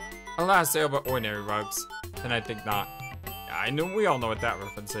 Alas, they are but ordinary rugs. Then I think not. Yeah, we all know what that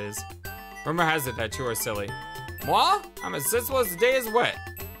reference is. Rumor has it that you are silly. Moi? I'm as sensible as the day is wet.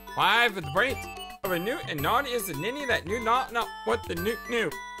 Why, with the brain of a newt and naughty is the ninny that knew not what the newt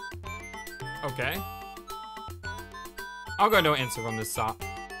knew. Okay. I'll go no answer from this sop.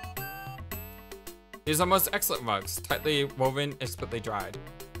 These are most excellent rugs, tightly woven, expertly dried.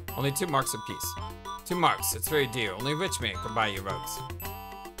 Only 2 marks apiece. 2 marks, it's very dear. Only a rich man can buy your rugs.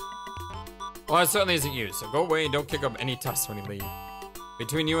 Well, it certainly isn't you, so go away and don't kick up any dust when you leave.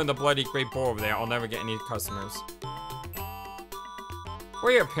 Between you and the bloody great boar over there, I'll never get any customers.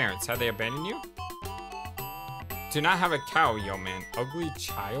 Where are your parents? Have they abandoned you? Do not have a cow, yeoman. Ugly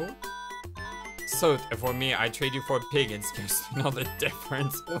child? So, if for me, I trade you for a pig and scarcely know the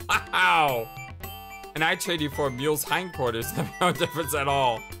difference. Wow! And I trade you for a mule's hindquarters, no difference at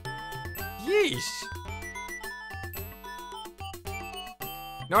all. Yeesh.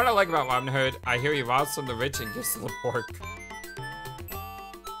 Know what I like about Robin Hood? I hear he robs from the rich and gives to the poor.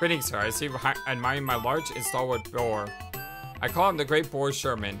 Greetings, sir. I see you admiring my large and stalwart boar. I call him the Great Boar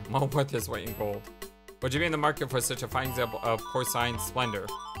Sherman, well worth his weight in gold. Would you be in the market for such a fine example of porcine splendor?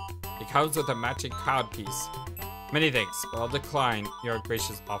 It comes with a matching cod piece. Many thanks, but I'll decline your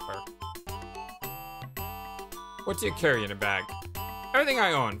gracious offer. What do you carry in a bag? Everything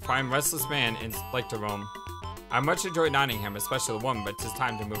I own, for I'm a restless man and like to roam. I much enjoy Nottingham, especially the woman, but 'tis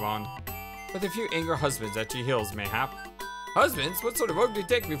time to move on. With a few angry husbands at your heels, mayhap. Husbands? What sort of rogue do you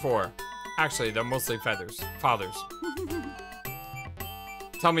take me for? Actually, they're mostly fathers.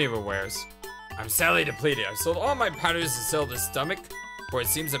 Tell me of your wares. I'm sadly depleted. I've sold all my powders to sell the stomach, for it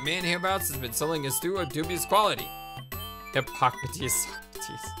seems a man hereabouts has been selling a stew of dubious quality. Hippocrates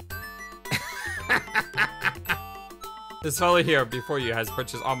Socrates. This fellow here before you has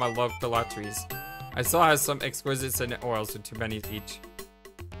purchased all my love phylacteries. I still have some exquisite scented oils with 2 pennies each.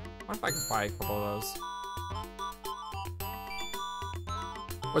 What if I could buy a couple of those?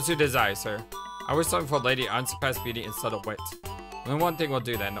 What's your desire, sir? I wish something for a lady of unsurpassed beauty and subtle wit. Only one thing will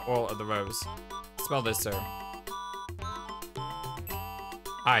do then, the oil of the rose. Smell this, sir.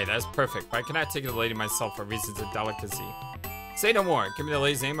 Aye, that's perfect, but I cannot take the lady myself for reasons of delicacy. Say no more. Give me the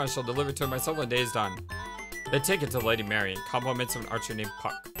lady's name, I shall deliver it to her myself when the day is done. Then take it to Lady Marion, compliments of an archer named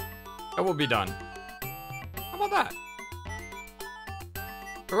Puck. It will be done. How about that?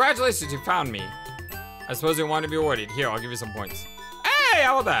 Congratulations, you found me. I suppose you want to be awarded. Here, I'll give you some points. Hey,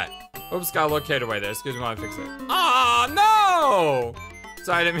 how about that? Oops, got a little carried away there. Excuse me while I fix it. Aw, no!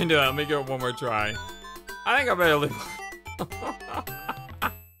 Sorry, I didn't mean to do that. Let me give it one more try. I think I better leave.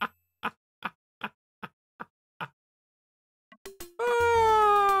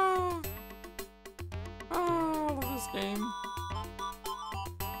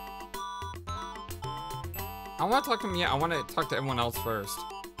 I want to talk to him yet. I want to talk to everyone else first.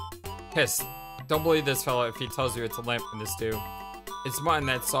 Hiss. Don't believe this fellow if he tells you it's a lamp in the stew. It's mutton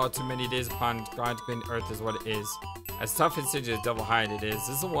that saw too many days upon God's green earth is what it is. As tough and stingy as devil hide it is. This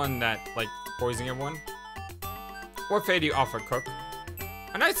is the one that, like, poisoning everyone. What fare do you offer, cook?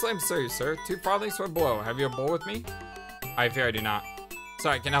 A nice lamb served, sir. 2 farthings for a blow. Have you a bowl with me? I fear I do not.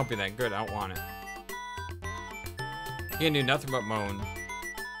 Sorry, I can help you then. Good, I don't want it. He can do nothing but moan.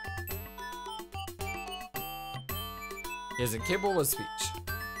 He is incapable of speech.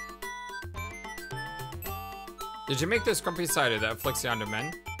 Did you make this grumpy cider that afflicts yonder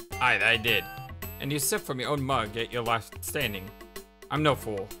men? Aye, that I did. And you sip from your own mug, yet you're left standing. I'm no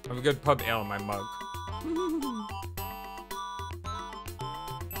fool. I have a good pub ale in my mug.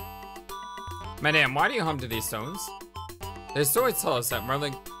 Madame, why do you hum to these stones? The stories tell us that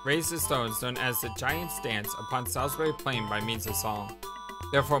Merlin raised the stones known as the Giant's Dance upon Salisbury Plain by means of song.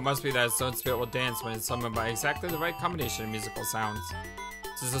 Therefore, it must be that a stone spirit will dance when it's summoned by exactly the right combination of musical sounds.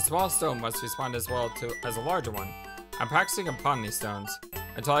 Since a small stone must respond as well as a larger one, I'm practicing upon these stones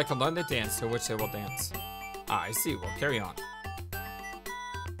until I can learn the dance to which they will dance. Ah, I see. We'll carry on.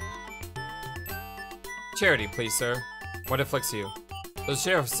 Charity, please, sir. What afflicts you? Those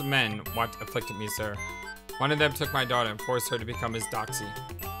sheriff's men what afflicted me, sir. One of them took my daughter and forced her to become his doxy.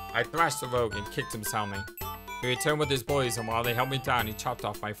 I thrashed the rogue and kicked him soundly. He returned with his bullies, and while they held me down, he chopped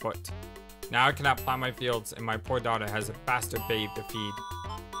off my foot. Now I cannot plow my fields, and my poor daughter has a bastard babe to feed.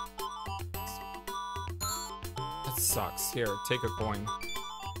 That sucks. Here, take a coin.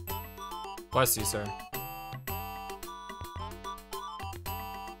 Bless you, sir.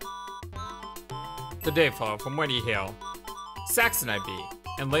 Good day, fellow. From where do you hail? Saxon I be,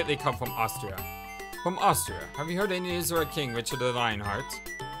 and lately come from Austria. From Austria. Have you heard any news of our king, Richard the Lionheart?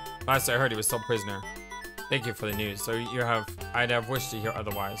 Last I heard he was still prisoner. Thank you for the news, so I'd have wished to hear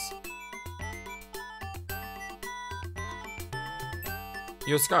otherwise.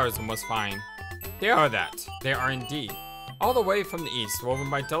 Your scars are most fine. They are that. They are indeed. All the way from the east, woven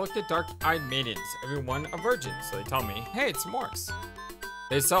by delicate dark-eyed maidens, every one a virgin, so they tell me. Hey, it's Morse.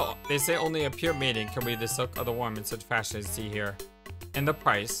 They say only a pure maiden can weave the silk of the worm in such fashion as you see here. And the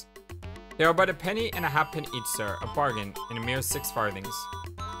price? They are but a penny and a halfpenny each, sir. A bargain, and a mere 6 farthings.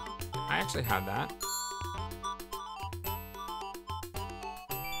 I actually have that.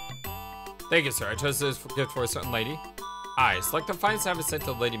 Thank you, sir. I chose this gift for a certain lady. Aye, select the finest I have sent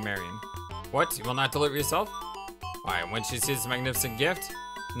to Lady Marion. What? You will not deliver yourself? Why, when she sees this magnificent gift?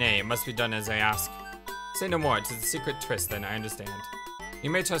 Nay, it must be done as I ask. Say no more. It is a secret tryst, then I understand. You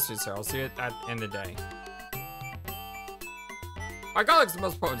may trust me, sir. I'll see it at the end of the day. My garlic's the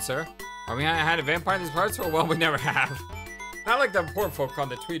most potent, sir. Are we had a vampire in these parts? Or well, we never have. Not like the poor folk on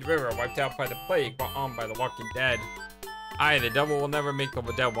the Tweed River wiped out by the plague brought on by the walking dead. Aye, the devil will never make the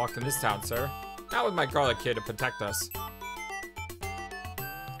dead walk in this town, sir. Not with my garlic here to protect us.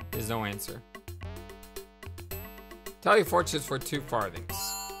 There's no answer. Tell your fortunes for 2 farthings.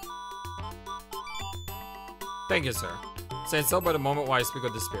 Thank you, sir. Stand still but a moment while I speak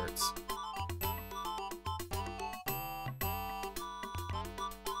with the spirits.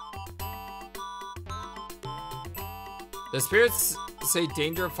 The spirits say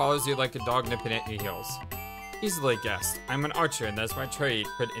danger follows you like a dog nipping at your heels. Easily guessed. I'm an archer and thus my trade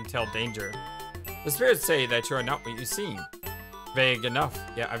could entail danger. The spirits say that you are not what you seem. Vague enough,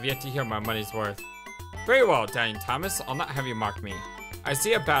 yet I've yet to hear my money's worth. Very well, Doubting Thomas, I'll not have you mock me. I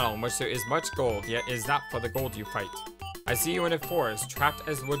see a battle in which there is much gold, yet it is not for the gold you fight. I see you in a forest, trapped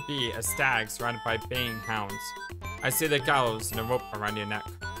as would be a stag surrounded by baying hounds. I see the gallows and a rope around your neck.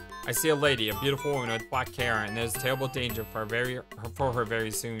 I see a lady, a beautiful woman with black hair, and there's terrible danger for her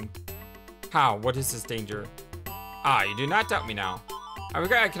very soon. How? What is this danger? Ah, you do not doubt me now. I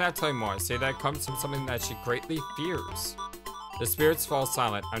regret I cannot tell you more, say that it comes from something that she greatly fears. The spirits fall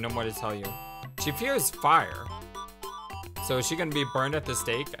silent, I have no more to tell you. She fears fire. So is she gonna be burned at the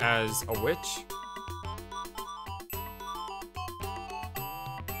stake as a witch?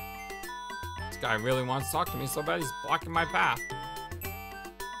 This guy really wants to talk to me so bad he's blocking my path.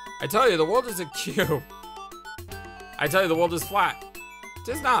 I tell you, the world is a cube. I tell you, the world is flat.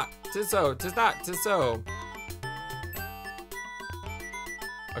 'Tis not. 'Tis so. 'Tis not. 'Tis so.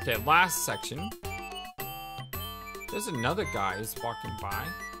 Okay, last section. There's another guy who's walking by.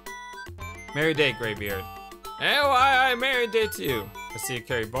 Merry day, Greybeard. Hey, why, merry day to you. I see you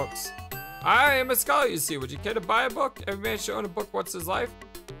carry books. I am a scholar, you see. Would you care to buy a book? Every man should own a book. What's his life?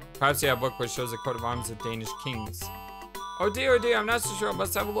 Perhaps you have a book which shows the coat of arms of Danish kings. Oh dear, I'm not so sure. I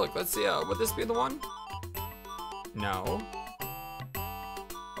must have a look. Let's see, would this be the one? No.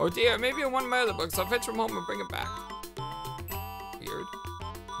 Oh dear, maybe one of my other books. I'll fetch from home and bring it back. Weird.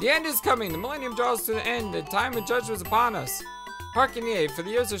 The end is coming. The millennium draws to the end. The time of judgment is upon us. Hearken ye, for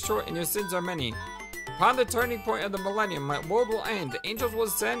the years are short and your sins are many. Upon the turning point of the millennium, my world will end. The angels will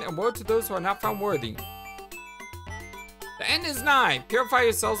ascend, and woe to those who are not found worthy. The end is nigh. Purify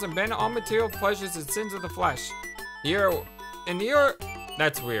yourselves and ban all material pleasures and sins of the flesh.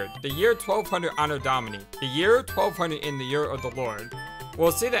 That's weird. The year 1200 Anno Domini. The year 1200 in the year of the Lord.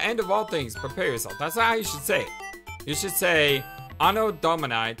 We'll see the end of all things. Prepare yourself. That's not how you should say it. You should say Anno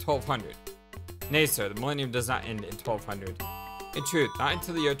Domini 1200. Nay, sir, the millennium does not end in 1200. In truth, not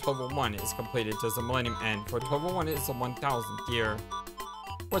until the year 1201 is completed does the millennium end, for 1201 is the 1000th year.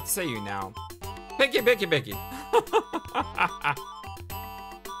 What say you now? Picky, picky, picky.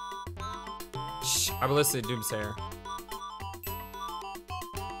 Shh, I will listen to Doomsayer.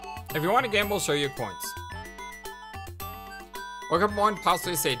 If you want to gamble, show your coins. What could one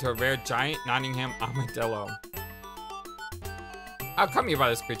possibly say to a rare giant Nottingham armadillo? How come you by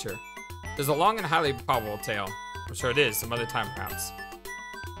this creature? There's a long and highly probable tale. I'm sure it is, some other time perhaps.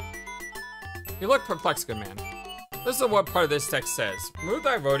 You look perplexed, good man. This is what part of this text says. Move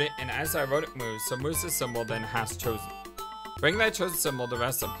thy rodent, and as thy rodent moves, so moves the symbol then hast chosen. Bring thy chosen symbol to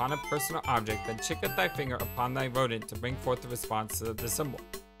rest upon a personal object, then chicketh thy finger upon thy rodent to bring forth the response to the symbol.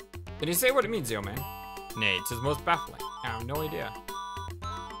 Can you say what it means, yo man? Nay, 'tis most baffling. I have no idea.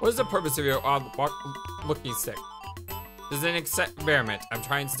 What is the purpose of your odd looking stick? This is an experiment. I'm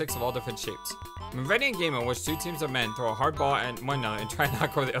trying sticks of all different shapes. I'm inventing a game in which two teams of men throw a hard ball at one another and try to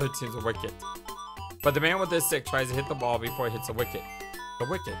knock over the other team's wicket. But the man with this stick tries to hit the ball before it hits the wicket. The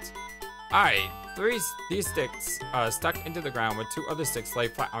wicket. Alright, these sticks stuck into the ground with two other sticks lay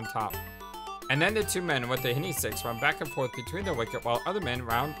flat on top. And then the two men with the hitting sticks run back and forth between the wicket while other men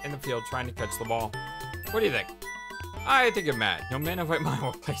round in the field trying to catch the ball. What do you think? I think you're mad. No man of right mind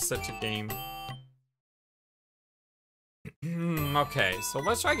will play such a game. Okay, so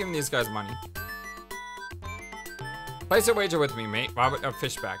let's try giving these guys money. Place a wager with me, mate. Robert of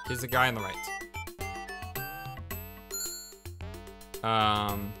Fishback. He's the guy on the right.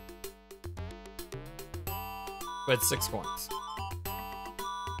 But 6 coins.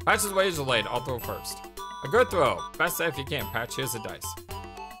 Patch's wager laid. I'll throw first. A good throw. Best say if you can't, Patch. Here's the dice.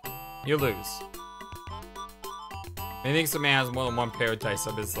 You lose. He thinks the man has more than one pair of dice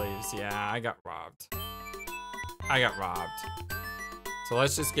up his sleeves. Yeah, I got robbed. I got robbed. So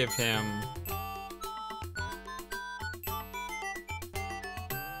let's just give him...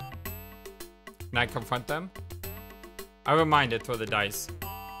 Can I confront them? I remind it, throw the dice.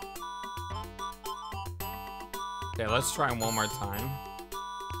 Okay, let's try one more time.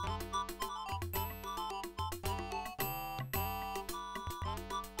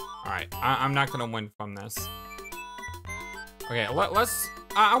 Alright, I'm not gonna win from this. Okay, let's...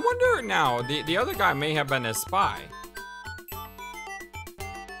 I wonder now, the other guy may have been a spy.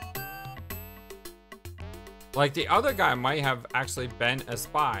 Like, the other guy might have actually been a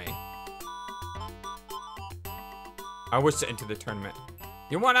spy. I wish to enter the tournament.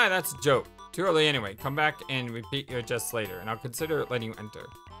 You want I? That's a joke. Too early anyway. Come back and repeat your jest later, and I'll consider letting you enter.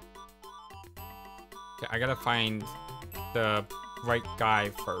 Okay, I gotta find the right guy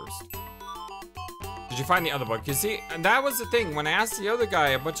first. Did you find the other book? You see, that was the thing. When I asked the other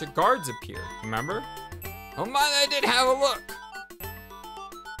guy, a bunch of guards appeared. Remember? Oh my, I did have a look.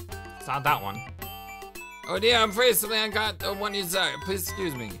 It's not that one. Oh dear, I'm afraid something I got the one you desire. Please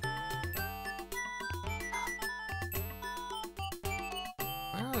excuse me.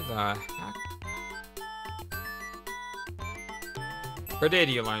 Where the heck? Good day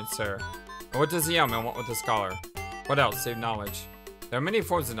to you, learned sir. And what does the young man want with the scholar? What else save knowledge? There are many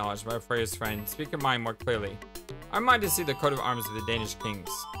forms of knowledge, my phrase friend. Speak your mind more clearly. I mind to see the coat of arms of the Danish kings.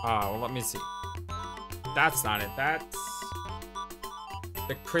 Well, let me see. That's not it. That's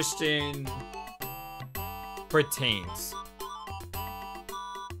the Christian Britains.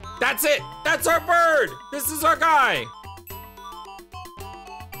 That's it! That's our bird! This is our guy!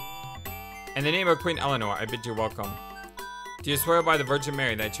 In the name of Queen Eleanor, I bid you welcome. Do you swear by the Virgin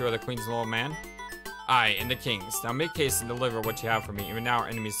Mary that you are the Queen's little man? Aye, and the King's. Now make haste and deliver what you have for me. Even now our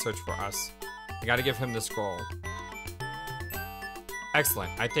enemies search for us. I gotta give him the scroll.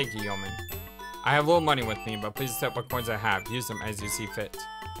 Excellent. I thank you, yeoman. I have little money with me, but please accept what coins I have. Use them as you see fit.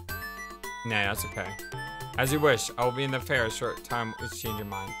 Nah, that's okay. As you wish. I will be in the fair a short time to change your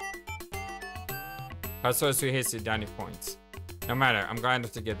mind. Pass those too hasty down your points. No matter, I'm glad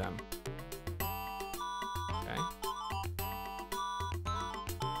enough to give them. Okay.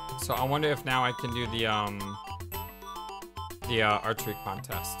 So I wonder if now I can do the archery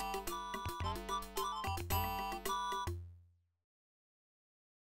contest.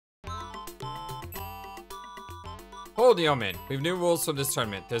 Hold, yeoman. We've new rules for this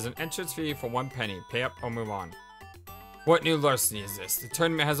tournament. There's an entrance fee for 1 penny. Pay up or move on. What new larceny is this? The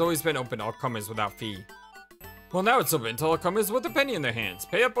tournament has always been open to all comers without fee. Well, now it's open to all comers with a penny in their hands.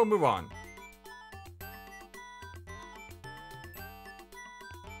 Pay up or move on.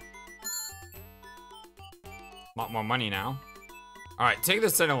 A lot more money now. Alright, take the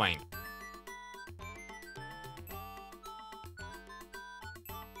center lane.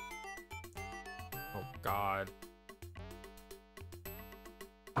 Oh, God.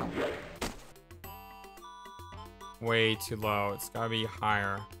 Way too low. It's gotta be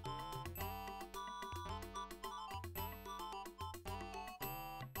higher.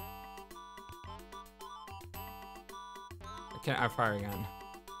 I can't add fire again.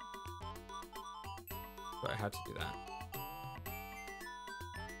 But I had to do that.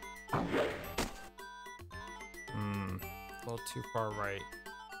 A little too far right.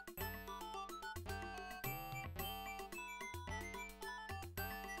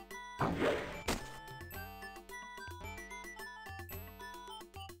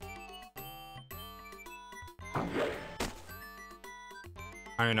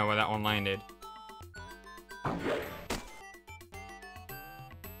 I don't know where that one landed.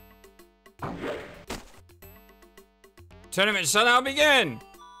 Tournament shall now begin!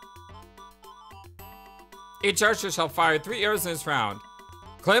 Each archer shall fire 3 arrows in this round.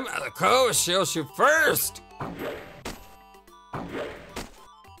 Clem the crow shall shoot first! I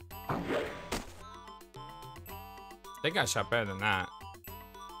think I shot better than that.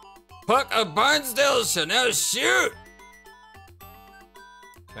 Puck of Barnsdale shall now shoot!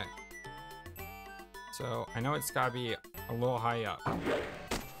 Okay. So, I know it's gotta be a little high up.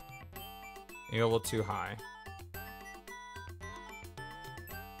 Maybe a little too high.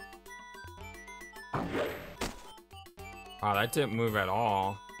 Wow, that didn't move at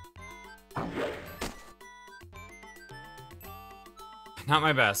all. Not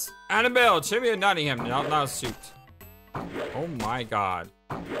my best. Annabelle, Champion Nottingham, now shoot. Oh my God.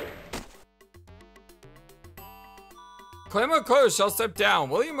 Clem Close shall step down.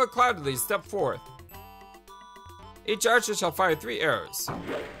 William McCloudley step forth. Each archer shall fire 3 arrows.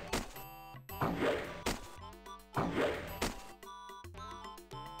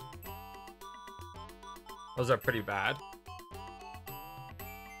 Those are pretty bad.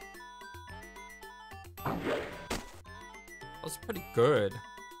 That's pretty good.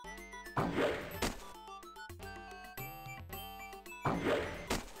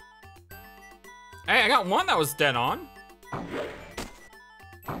 Hey, I got one that was dead on.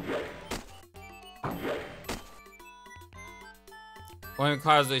 William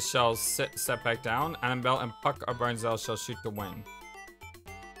Cloudsley shall step back down. Annabelle and Puck of Barnsdale shall shoot to win.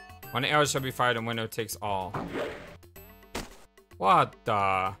 1 arrow shall be fired and winner takes all. What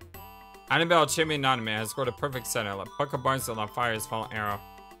the? Annabelle, Champion Nottingham has scored a perfect center. Let Puck of Barnsdale not fire his final arrow.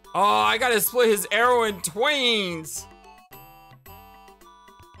 Oh, I gotta split his arrow in twains!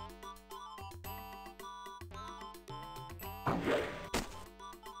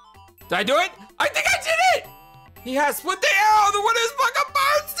 Did I do it? I think I did it! He has split the arrow! The winner is Puck of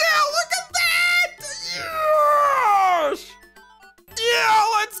Barnsdale! Look at that! Yes! Yeah,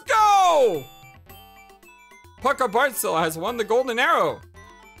 let's go! Puck of Barnsdale has won the golden arrow.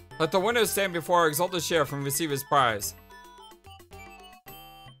 Let the winner stand before our exalted sheriff and receive his prize.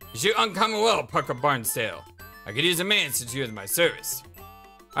 You shoot uncommon well, Puck of Barnsdale. I could use a man since you are in my service.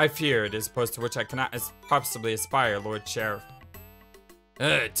 I fear it is a post to which I cannot possibly aspire, Lord Sheriff.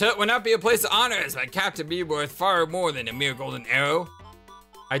 Tut would not be a place of honor, as my captain be worth far more than a mere golden arrow.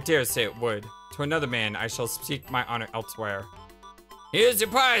 I dare say it would. To another man, I shall seek my honor elsewhere. Here's your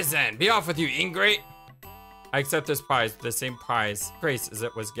prize then. Be off with you, ingrate. I accept this prize with the same grace as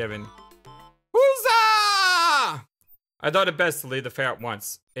it was given. Huzzah! I thought it best to leave the fair at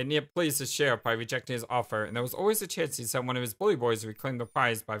once. It near pleased the sheriff by rejecting his offer, and there was always a chance he sent one of his bully boys to reclaim the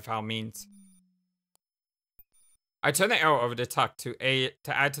prize by foul means. I turned the arrow over to Tuck to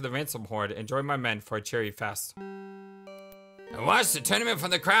add to the ransom hoard and join my men for a cheery fest. And watch the tournament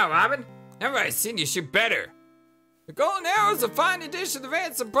from the crowd, Robin. Never I seen you shoot better. The golden arrow is a fine addition to the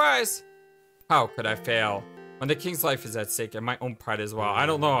ransom prize. How could I fail? When the king's life is at stake and my own pride as well. I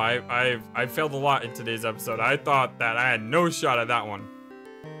don't know, I failed a lot in today's episode. I thought that I had no shot at that one.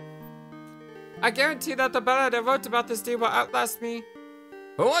 I guarantee that the ballad I wrote about this deed will outlast me.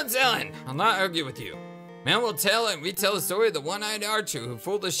 For once, Ellen, I'll not argue with you. Man will tell and retell the story of the one-eyed archer who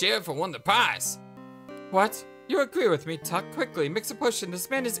fooled the sheriff and won the prize. What? You agree with me, Tuck? Quickly, mix a potion. This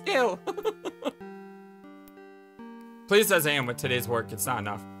man is ill. Pleased as I am with today's work, it's not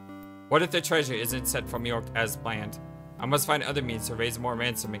enough. What if the treasure isn't sent from York as planned? I must find other means to raise more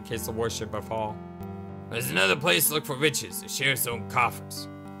ransom in case the war should befall. There's another place to look for riches, the sheriff's own coffers.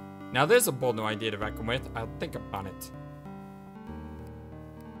 Now there's a bold new idea to reckon with. I'll think upon it.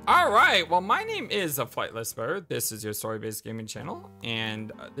 Alright, well my name is FlightlessBird. This is your story-based gaming channel.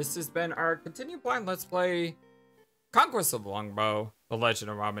 And this has been our continued blind Let's Play Conquests of Longbow the Legend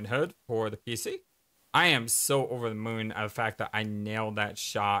of Robin Hood for the PC. I am so over the moon at the fact that I nailed that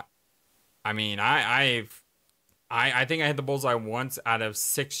shot. I mean, I think I hit the bullseye once out of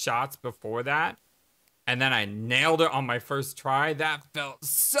 6 shots before that. And then I nailed it on my first try. That felt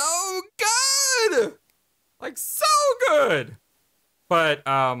so good! Like, so good! But,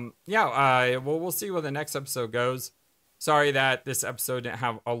 yeah, we'll see where the next episode goes. Sorry that this episode didn't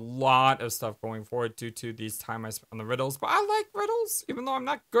have a lot of stuff going forward due to these time I spent on the riddles. But I like riddles. Even though I'm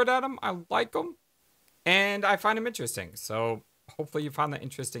not good at them, I like them. And I find them interesting. So, hopefully you found that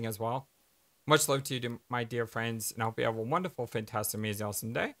interesting as well. Much love to you, my dear friends. And I hope you have a wonderful, fantastic, amazing,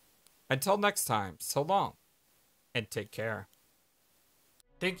 awesome day. Until next time, so long. And take care.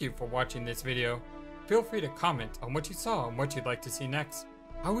 Thank you for watching this video. Feel free to comment on what you saw and what you'd like to see next.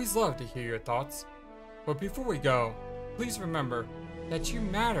 I always love to hear your thoughts. But before we go, please remember that you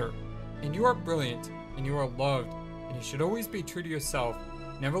matter, and you are brilliant, and you are loved, and you should always be true to yourself.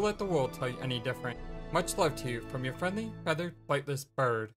 Never let the world tell you any different. Much love to you from your friendly, feathered, flightless bird.